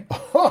 Okay?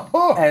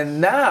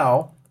 And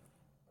now,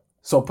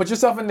 so put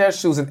yourself in their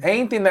shoes, and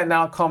anything that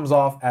now comes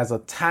off as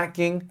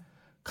attacking,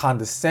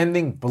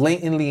 condescending,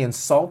 blatantly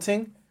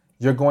insulting,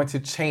 you're going to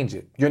change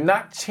it. You're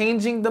not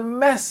changing the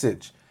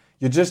message.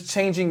 You're just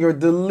changing your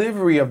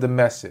delivery of the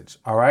message,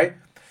 all right?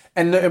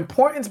 And the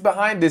importance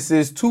behind this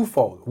is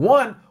twofold.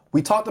 One,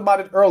 we talked about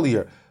it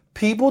earlier.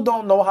 People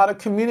don't know how to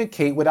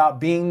communicate without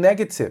being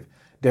negative.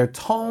 Their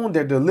tone,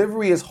 their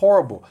delivery is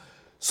horrible.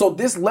 So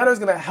this letter is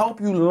going to help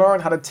you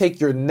learn how to take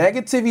your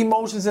negative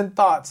emotions and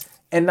thoughts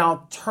and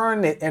now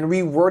turn it and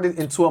reword it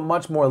into a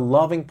much more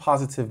loving,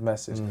 positive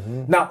message.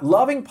 Now,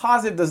 loving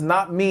positive does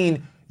not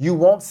mean you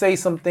won't say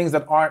some things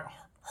that aren't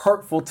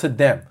hurtful to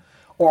them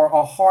or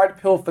a hard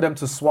pill for them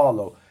to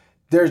swallow.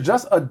 There's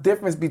just a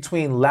difference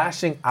between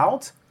lashing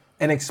out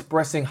and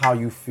expressing how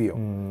you feel.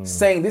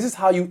 Saying, this is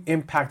how you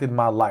impacted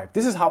my life.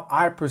 This is how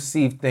I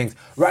perceive things.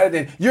 Rather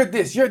than, you're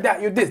this, you're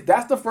that, you're this.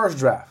 That's the first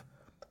draft.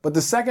 But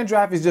the second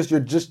draft is you're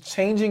just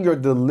changing your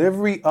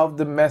delivery of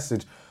the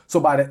message. So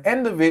by the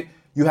end of it,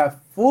 you have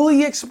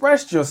fully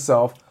expressed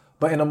yourself,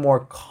 but in a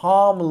more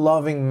calm,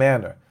 loving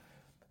manner.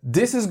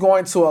 This is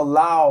going to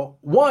allow,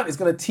 one, it's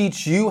going to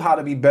teach you how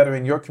to be better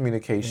in your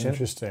communication.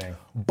 Interesting.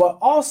 But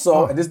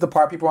also, and this is the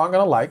part people aren't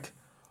going to like,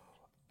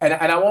 and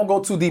I won't go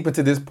too deep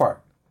into this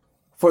part.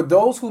 For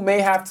those who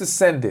may have to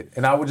send it,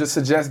 and I would just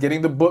suggest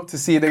getting the book to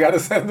see if they got to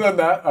send it or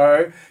not, all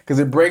right? Because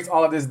it breaks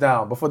all of this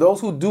down. But for those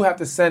who do have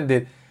to send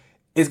it,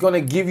 it's going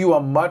to give you a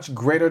much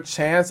greater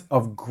chance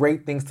of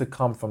great things to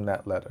come from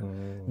that letter.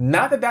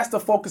 Not that that's the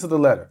focus of the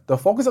letter. The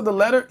focus of the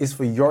letter is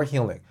for your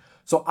healing.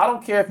 So I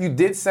don't care if you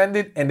did send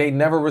it and they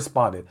never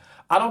responded.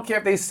 I don't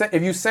care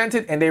if you sent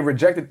it and they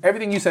rejected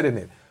everything you said in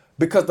it.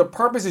 Because the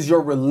purpose is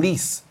your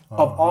release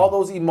of all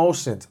those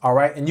emotions, all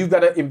right? And you've got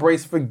to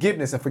embrace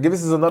forgiveness. And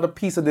forgiveness is another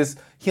piece of this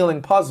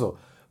healing puzzle.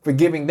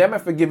 Forgiving them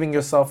and forgiving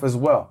yourself as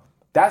well.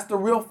 That's the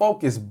real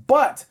focus.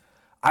 But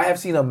I have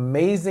seen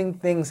amazing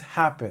things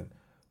happen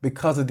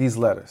because of these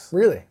letters.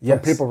 Really? Yes.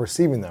 From people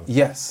receiving them?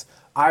 Yes.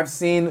 I've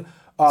seen...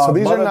 so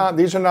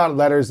these are not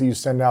letters that you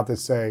send out that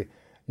say,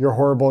 you're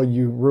horrible,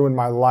 you ruined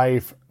my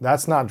life.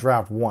 That's not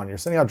draft 1. You're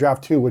sending out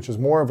draft 2, which is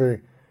more of a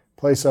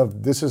place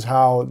of, this is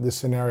how this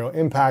scenario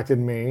impacted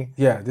me.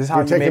 Yeah, this is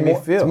how you made me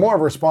feel. It's more of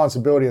a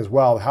responsibility as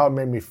well. How it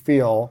made me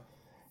feel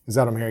is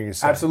that I'm hearing you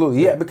say.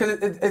 Absolutely, yeah. Because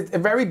it's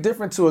very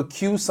different to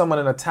accuse someone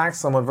and attack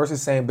someone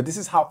versus saying, but this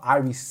is how I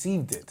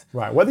received it.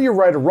 Right, whether you're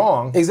right or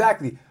wrong.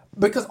 Exactly.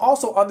 Because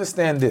also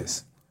understand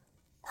this.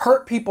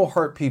 Hurt people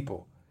hurt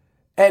people.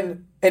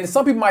 And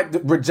some people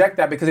might reject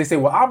that because they say,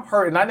 well, I'm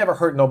hurt and I never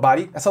hurt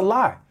nobody. That's a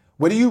lie.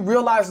 Whether you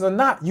realize it or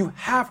not, you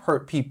have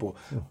hurt people.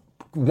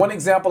 One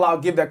example I'll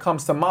give that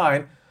comes to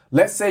mind,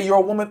 let's say you're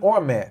a woman or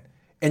a man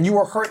and you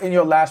were hurt in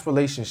your last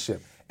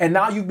relationship and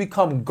now you've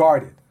become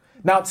guarded.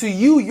 Now to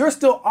you, you're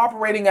still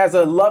operating as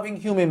a loving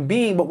human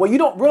being, but what you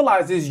don't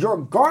realize is your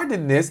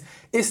guardedness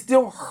is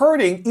still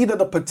hurting either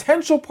the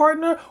potential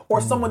partner or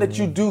someone that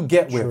you do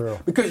get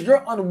with because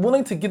you're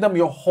unwilling to give them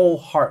your whole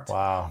heart.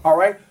 Wow. All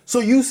right? So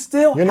you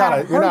still you're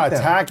not them.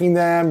 attacking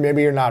them,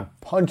 maybe you're not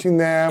punching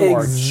them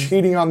or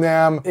cheating on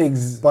them,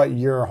 but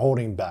you're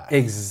holding back.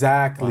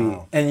 Exactly.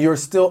 Wow. And you're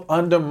still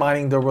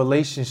undermining the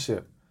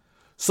relationship.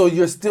 So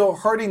you're still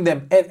hurting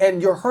them and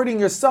you're hurting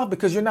yourself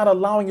because you're not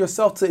allowing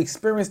yourself to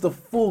experience the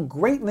full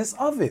greatness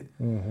of it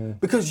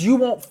because you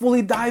won't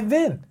fully dive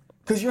in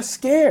because you're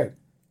scared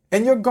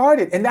and you're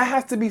guarded and that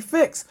has to be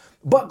fixed.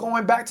 But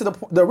going back to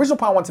the original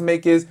point I want to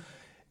make is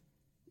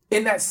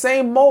in that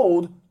same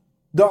mode,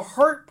 the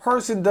hurt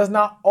person does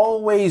not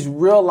always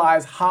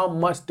realize how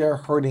much they're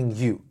hurting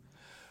you.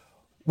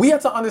 We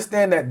have to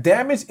understand that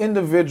damaged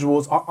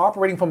individuals are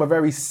operating from a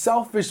very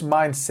selfish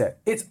mindset.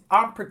 It's,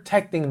 I'm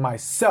protecting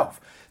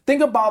myself.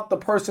 Think about the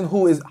person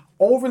who is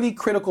overly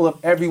critical of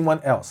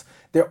everyone else.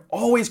 They're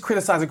always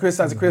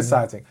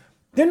criticizing.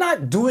 They're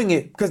not doing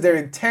it because their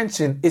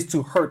intention is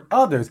to hurt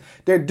others.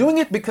 They're doing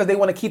it because they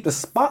want to keep the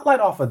spotlight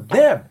off of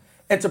them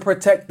and to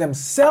protect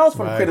themselves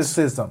from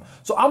criticism.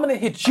 So I'm going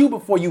to hit you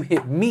before you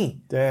hit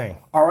me. Dang.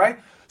 All right?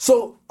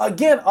 So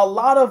again, a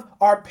lot of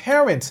our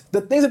parents,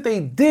 the things that they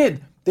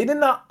did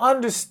not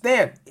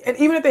understand. And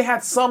even if they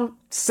had some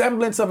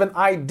semblance of an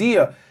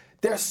idea,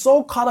 they're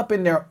so caught up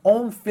in their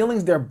own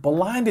feelings, they're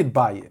blinded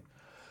by it.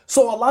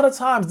 So a lot of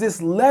times this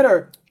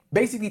letter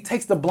basically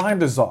takes the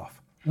blinders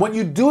off. When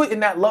you do it in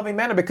that loving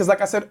manner, because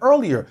like I said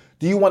earlier,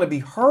 do you want to be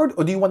heard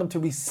or do you want them to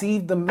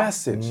receive the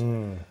message?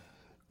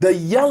 The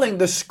yelling,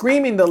 the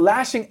screaming, the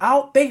lashing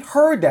out, they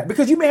heard that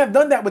because you may have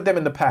done that with them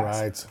in the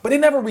past, but they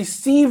never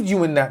received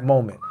you in that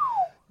moment.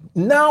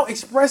 Now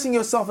expressing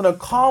yourself in a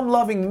calm,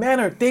 loving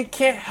manner, they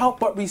can't help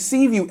but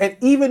receive you. And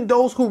even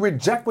those who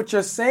reject what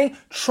you're saying,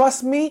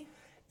 trust me,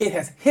 it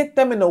has hit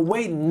them in a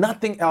way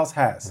nothing else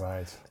has.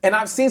 Right. And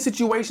I've seen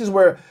situations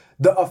where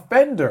the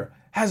offender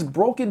has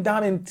broken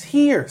down in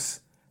tears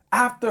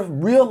after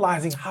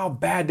realizing how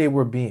bad they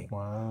were being.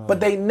 Wow. But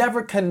they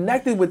never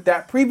connected with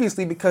that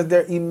previously because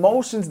their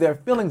emotions, their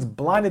feelings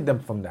blinded them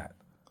from that.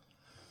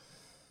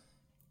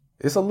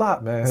 It's a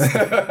lot, man.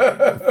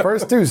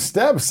 First 2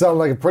 steps sound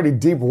like a pretty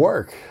deep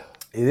work.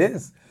 It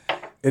is.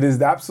 It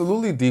is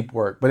absolutely deep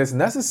work, but it's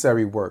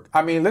necessary work.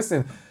 I mean,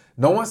 listen,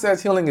 no one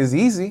says healing is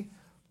easy,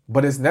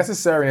 but it's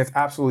necessary and it's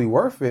absolutely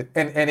worth it.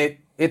 And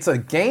it's a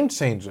game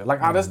changer.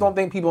 Like, I just don't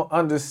think people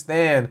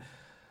understand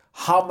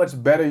how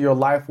much better your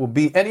life will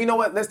be. And you know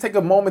what? Let's take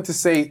a moment to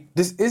say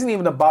this isn't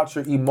even about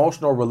your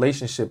emotional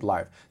relationship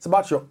life. It's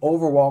about your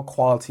overall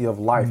quality of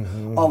life.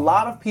 A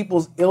lot of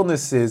people's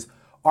illnesses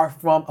are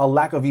from a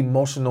lack of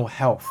emotional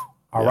health.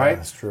 All right?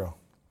 That's true.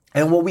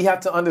 And what we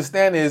have to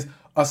understand is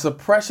a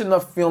suppression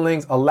of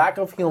feelings, a lack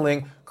of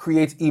healing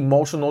creates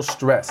emotional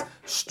stress.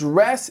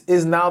 Stress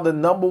is now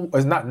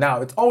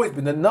it's always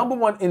been the number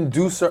one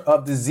inducer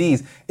of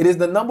disease. It is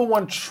the number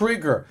one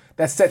trigger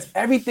that sets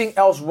everything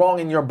else wrong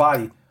in your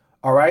body.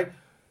 All right?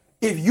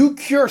 If you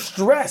cure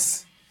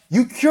stress,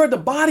 you cure the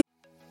body.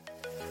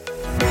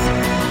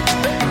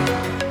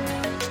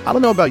 I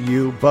don't know about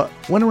you, but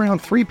when around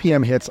 3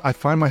 p.m. hits, I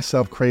find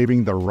myself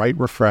craving the right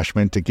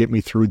refreshment to get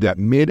me through that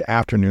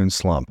mid-afternoon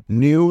slump.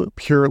 New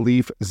Pure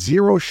Leaf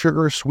Zero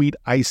Sugar Sweet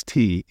Iced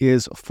Tea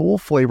is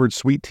full-flavored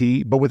sweet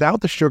tea, but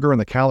without the sugar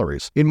and the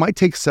calories. It might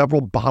take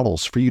several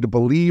bottles for you to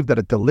believe that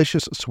a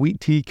delicious sweet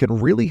tea can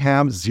really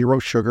have zero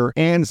sugar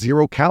and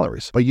 0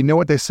 calories. But you know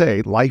what they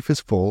say, life is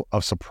full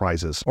of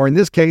surprises. Or in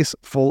this case,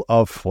 full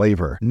of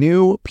flavor.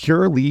 New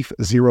Pure Leaf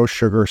Zero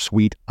Sugar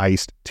Sweet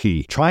Iced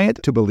Tea. Try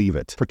it to believe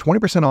it. For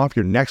 20% off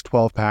your next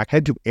 12-pack,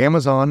 head to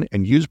Amazon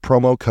and use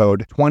promo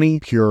code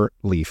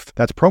 20PureLeaf.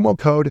 That's promo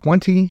code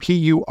 20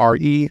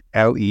 PURELEAF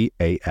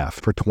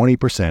for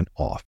 20%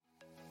 off.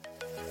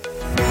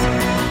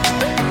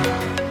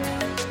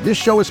 This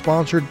show is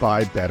sponsored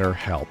by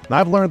BetterHelp.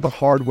 I've learned the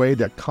hard way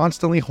that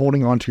constantly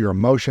holding on to your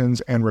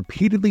emotions and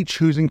repeatedly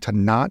choosing to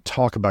not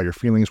talk about your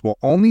feelings will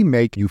only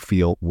make you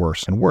feel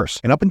worse and worse.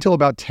 And up until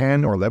about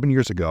 10 or 11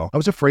 years ago, I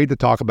was afraid to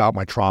talk about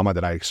my trauma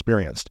that I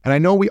experienced. And I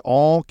know we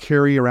all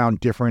carry around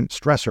different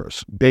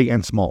stressors, big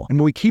and small. And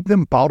when we keep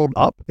them bottled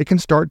up, it can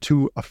start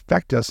to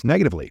affect us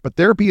negatively. But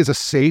therapy is a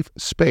safe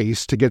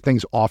space to get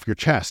things off your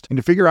chest and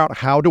to figure out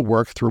how to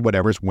work through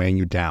whatever's weighing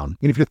you down.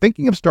 And if you're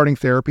thinking of starting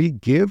therapy,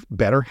 give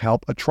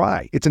BetterHelp a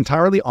try. It's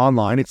entirely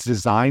online. It's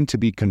designed to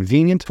be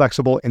convenient,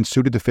 flexible, and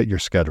suited to fit your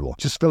schedule.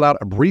 Just fill out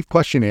a brief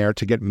questionnaire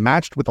to get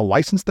matched with a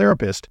licensed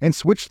therapist and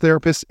switch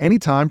therapists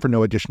anytime for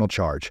no additional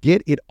charge.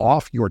 Get it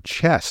off your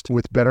chest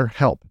with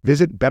BetterHelp.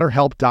 Visit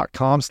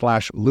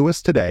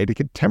betterhelp.com/Lewis today to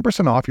get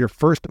 10% off your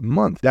first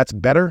month. That's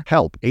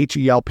BetterHelp,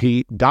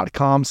 HELP.com/LEWIS.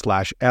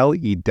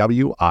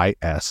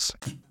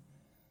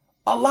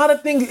 A lot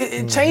of things,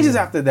 it changes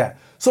after that.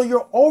 So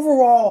your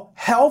overall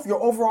health,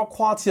 your overall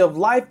quality of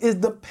life is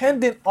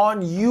dependent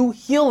on you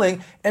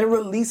healing and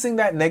releasing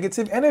that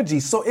negative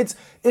energy. So it's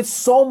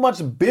so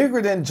much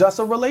bigger than just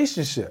a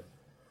relationship.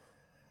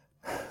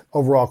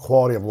 Overall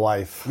quality of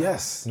life.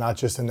 Yes. Not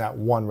just in that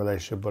one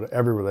relationship, but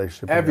every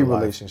relationship. Every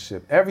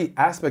relationship, every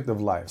aspect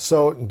of life.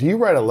 So do you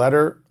write a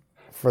letter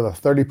for the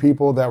 30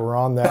 people that were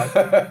on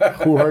that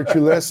Who Hurt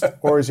You list?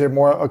 Or is it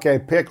more, okay,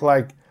 pick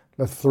like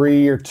the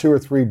 2 or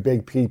 3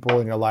 big people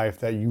in your life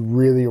that you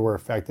really were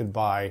affected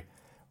by,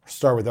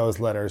 start with those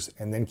letters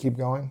and then keep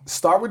going?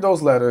 Start with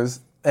those letters.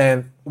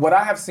 And what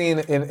I have seen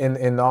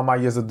in all my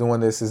years of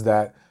doing this is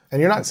that,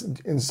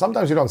 and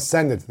sometimes you don't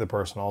send it to the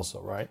person also,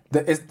 right?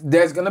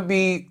 There's going to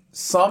be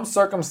some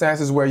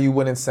circumstances where you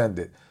wouldn't send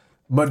it.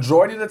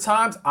 Majority of the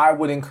times, I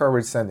would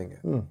encourage sending it.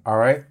 All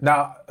right.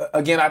 Now,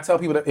 again, I tell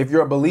people that if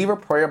you're a believer,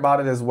 pray about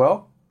it as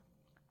well.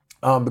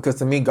 Because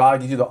to me,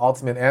 God gives you the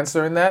ultimate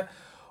answer in that.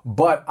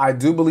 But I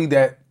do believe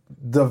that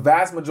the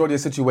vast majority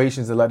of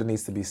situations, the letter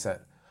needs to be sent.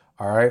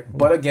 All right.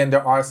 But again,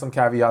 there are some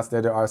caveats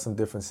there. There are some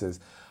differences.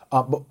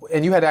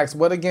 And you had asked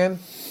what again?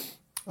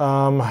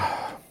 Do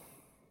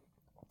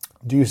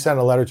you send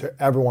a letter to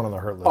everyone on the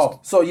hurt list?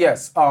 Oh, so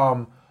yes.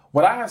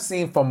 What I have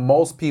seen from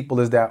most people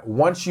is that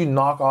once you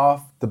knock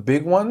off the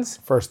big ones,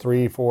 first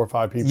 3, 4,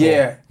 5 people.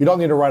 Yeah. You don't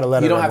need to write a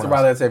letter. You don't have to write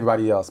a letter to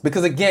everybody else.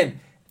 Because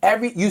again,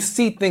 you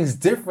see things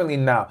differently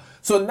now.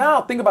 So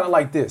now think about it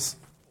like this.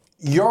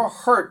 Your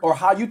hurt or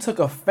how you took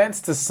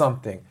offense to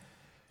something,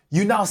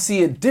 you now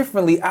see it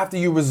differently after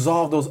you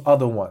resolve those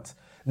other ones.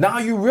 Now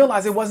you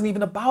realize it wasn't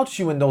even about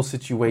you in those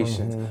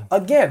situations.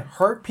 Again,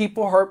 hurt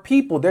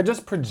people. They're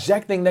just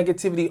projecting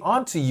negativity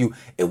onto you.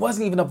 It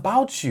wasn't even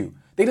about you.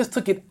 They just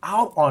took it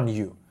out on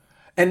you.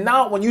 And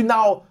now when you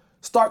now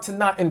start to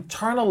not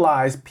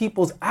internalize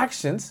people's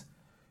actions,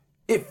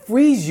 it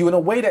frees you in a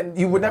way that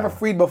you were never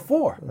freed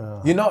before.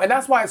 You know, and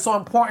that's why it's so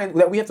important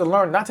that we have to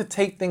learn not to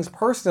take things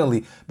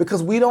personally,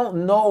 because we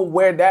don't know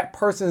where that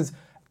person's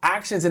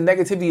actions and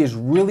negativity is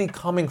really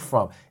coming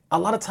from. A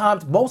lot of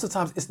times, most of the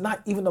times, it's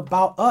not even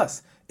about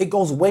us. It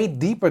goes way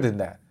deeper than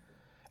that.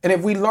 And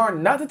if we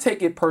learn not to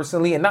take it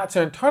personally and not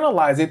to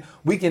internalize it,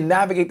 we can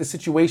navigate the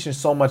situation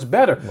so much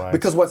better. Right.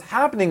 Because what's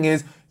happening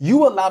is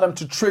you allow them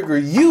to trigger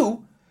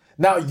you.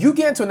 Now you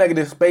get into a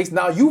negative space.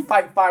 Now you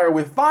fight fire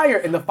with fire,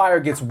 and the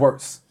fire gets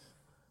worse.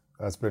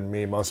 That's been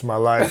me most of my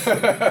life.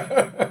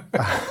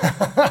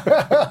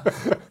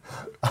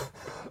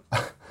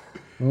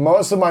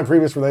 Most of my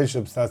previous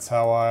relationships, that's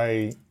how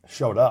I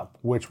showed up,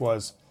 which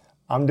was,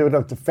 I'm doing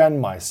to defend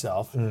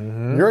myself.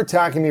 You're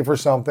attacking me for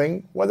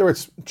something, whether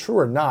it's true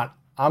or not,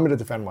 I'm going to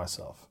defend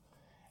myself.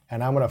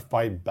 And I'm going to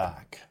fight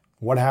back.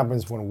 What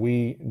happens when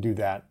we do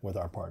that with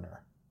our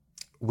partner?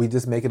 We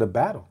just make it a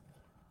battle.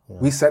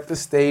 We set the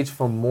stage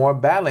for more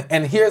battling.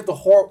 And here's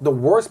the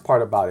worst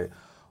part about it.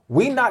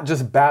 We not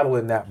just battle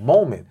in that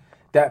moment.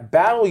 That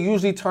battle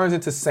usually turns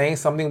into saying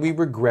something we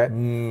regret,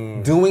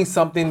 doing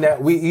something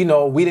that we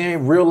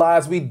didn't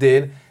realize we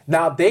did.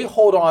 Now they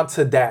hold on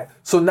to that.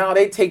 So now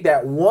they take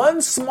that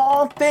one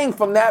small thing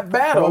from that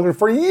battle.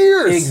 For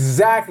years.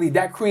 Exactly.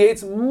 That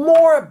creates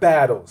more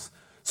battles.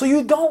 So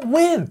you don't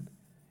win.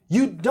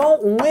 You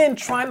don't win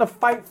trying to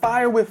fight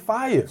fire with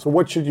fire. So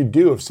what should you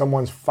do if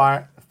someone's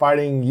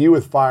fighting you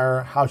with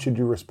fire? How should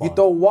you respond? You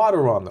throw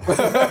water on them.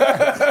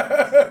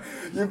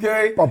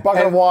 Okay? A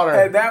bucket of water.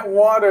 And that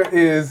water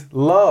is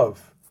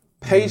love,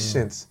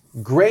 patience,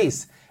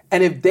 grace.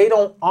 And if they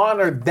don't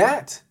honor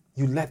that,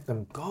 you let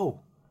them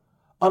go.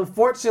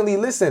 Unfortunately,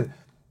 listen,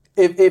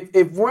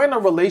 if we're in a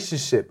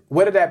relationship,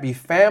 whether that be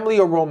family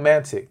or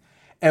romantic,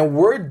 and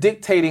we're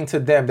dictating to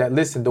them that,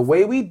 listen, the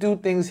way we do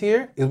things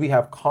here is we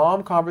have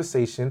calm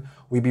conversation,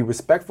 we be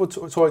respectful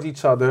towards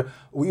each other,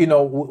 we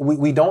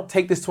don't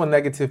take this to a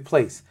negative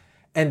place,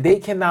 and they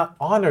cannot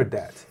honor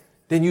that,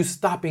 then you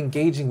stop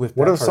engaging with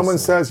that person. What if someone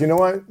says, you know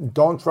what,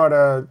 don't try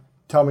to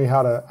tell me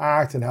how to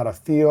act and how to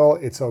feel.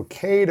 It's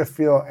okay to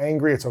feel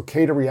angry. It's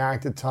okay to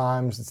react at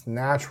times. It's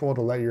natural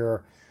to let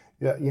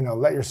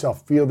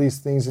yourself feel these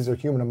things. These are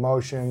human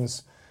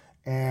emotions.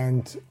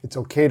 And it's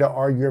okay to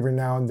argue every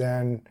now and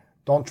then.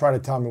 Don't try to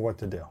tell me what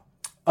to do.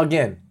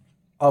 Again,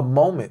 a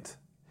moment.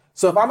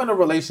 So if I'm in a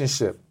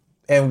relationship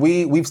and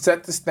we've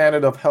set the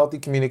standard of healthy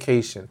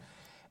communication,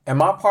 and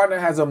my partner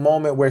has a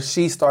moment where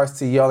she starts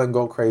to yell and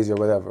go crazy or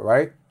whatever,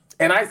 right?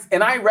 And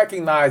I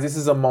recognize this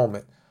is a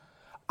moment.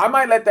 I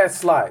might let that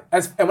slide.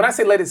 And when I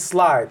say let it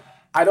slide,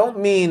 I don't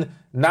mean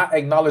not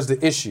acknowledge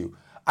the issue.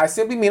 I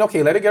simply mean,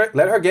 okay, let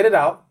her get it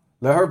out.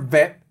 Let her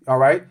vent, all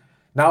right?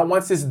 Now,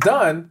 once it's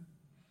done,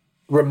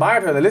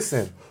 remind her that,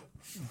 listen,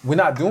 we're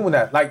not doing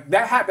that. Like,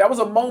 that was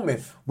a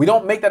moment. We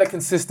don't make that a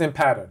consistent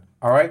pattern,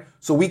 all right?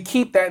 So we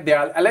keep that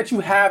there. I let you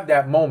have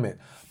that moment,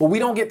 but we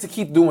don't get to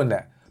keep doing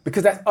that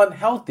because that's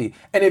unhealthy.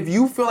 And if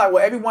you feel like,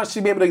 well, everyone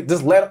should be able to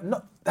just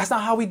no, that's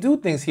not how we do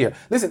things here.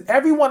 Listen,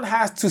 everyone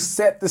has to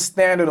set the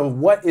standard of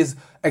what is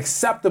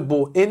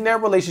acceptable in their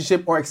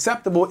relationship or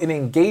acceptable in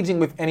engaging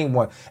with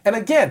anyone. And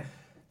again,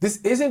 this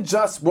isn't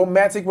just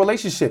romantic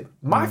relationship.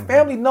 My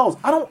family knows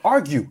I don't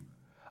argue.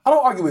 I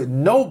don't argue with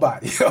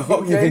nobody.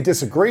 Okay? You can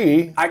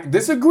disagree. I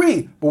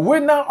disagree, but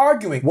we're not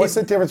arguing. What's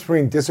the difference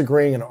between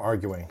disagreeing and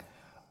arguing?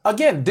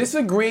 Again,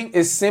 disagreeing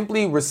is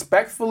simply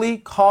respectfully,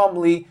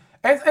 calmly,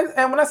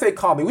 and when I say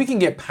calmly, we can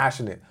get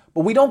passionate,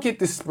 but we don't get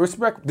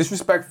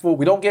disrespectful,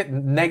 we don't get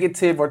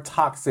negative or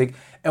toxic,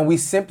 and we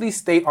simply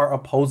state our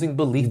opposing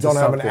belief to something.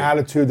 You don't have an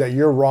attitude that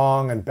you're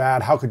wrong and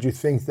bad. How could you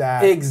think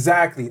that?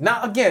 Exactly.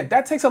 Now, again,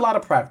 that takes a lot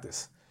of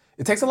practice.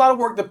 It takes a lot of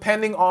work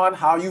depending on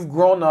how you've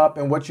grown up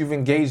and what you've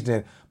engaged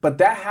in, but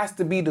that has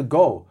to be the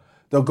goal.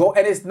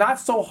 And it's not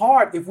so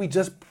hard if we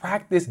just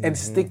practice and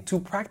stick to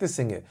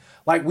practicing it.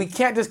 Like, we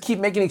can't just keep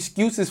making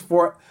excuses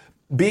for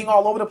being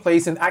all over the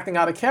place and acting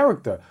out of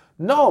character.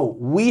 No,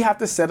 we have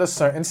to set a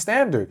certain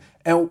standard,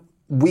 and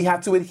we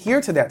have to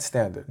adhere to that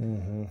standard.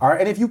 All right,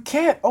 and if you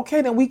can't,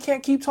 okay, then we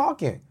can't keep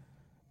talking.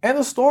 End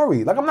of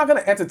story. Like, I'm not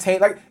gonna entertain,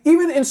 like,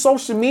 even in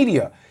social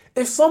media,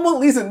 if someone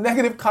leaves a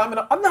negative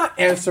comment, I'm not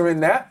answering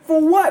that.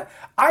 For what?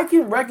 I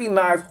can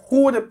recognize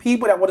who are the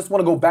people that just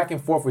want to go back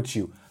and forth with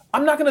you.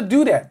 I'm not gonna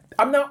do that.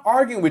 I'm not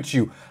arguing with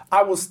you.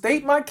 I will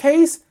state my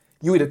case.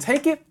 You either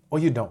take it or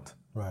you don't.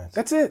 Right.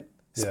 That's it.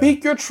 Yeah.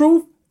 Speak your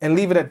truth and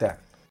leave it at that.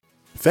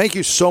 Thank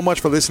you so much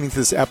for listening to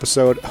this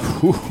episode.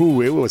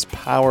 Ooh, it was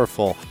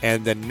powerful.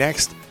 And the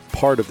next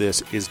part of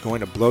this is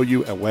going to blow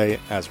you away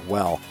as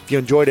well. If you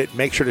enjoyed it,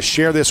 make sure to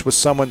share this with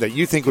someone that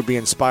you think would be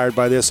inspired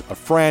by this, a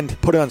friend.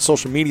 Put it on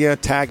social media,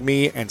 tag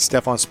me and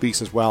Stephan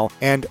Speaks as well,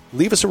 and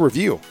leave us a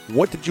review.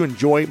 What did you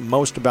enjoy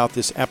most about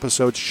this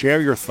episode? Share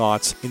your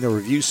thoughts in the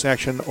review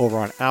section over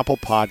on Apple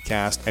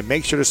Podcast, and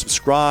make sure to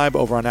subscribe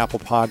over on Apple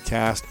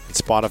Podcast and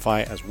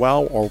Spotify as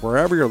well, or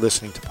wherever you're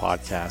listening to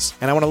podcasts.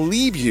 And I want to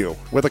leave you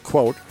with a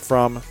quote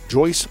from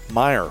Joyce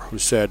Meyer, who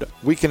said,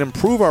 "We can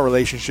improve our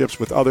relationships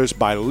with others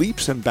by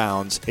leaps and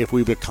bounds if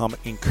we become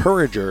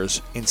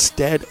encouragers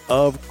instead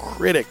of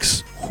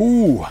critics."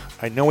 Ooh,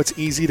 I know it's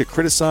easy to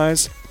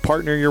criticize the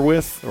partner you're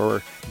with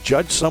or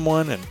judge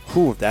someone, and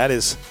that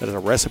is a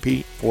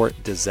recipe for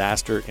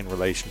disaster in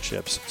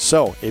relationships.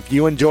 So if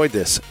you enjoyed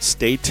this,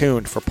 stay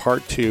tuned for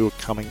part 2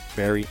 coming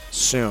very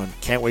soon.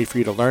 Can't wait for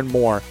you to learn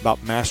more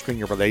about mastering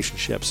your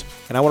relationships.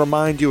 And I want to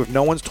remind you, if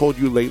no one's told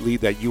you lately,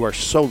 that you are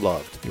so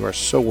loved, you are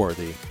so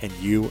worthy, and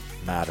you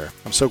matter.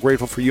 I'm so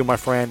grateful for you, my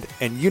friend,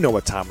 and you know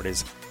what time it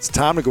is. It's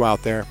time to go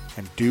out there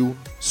and do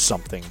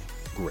something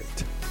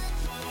great.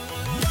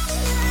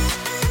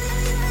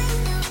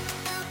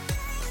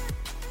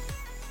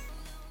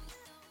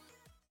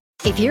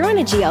 If you're on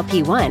a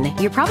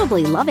GLP-1, you're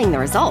probably loving the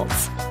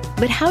results.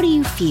 But how do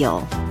you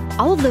feel?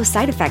 All of those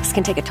side effects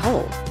can take a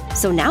toll.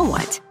 So now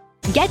what?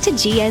 Get to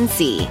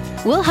GNC.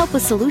 We'll help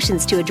with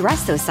solutions to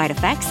address those side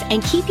effects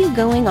and keep you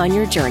going on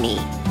your journey.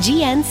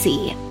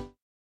 GNC,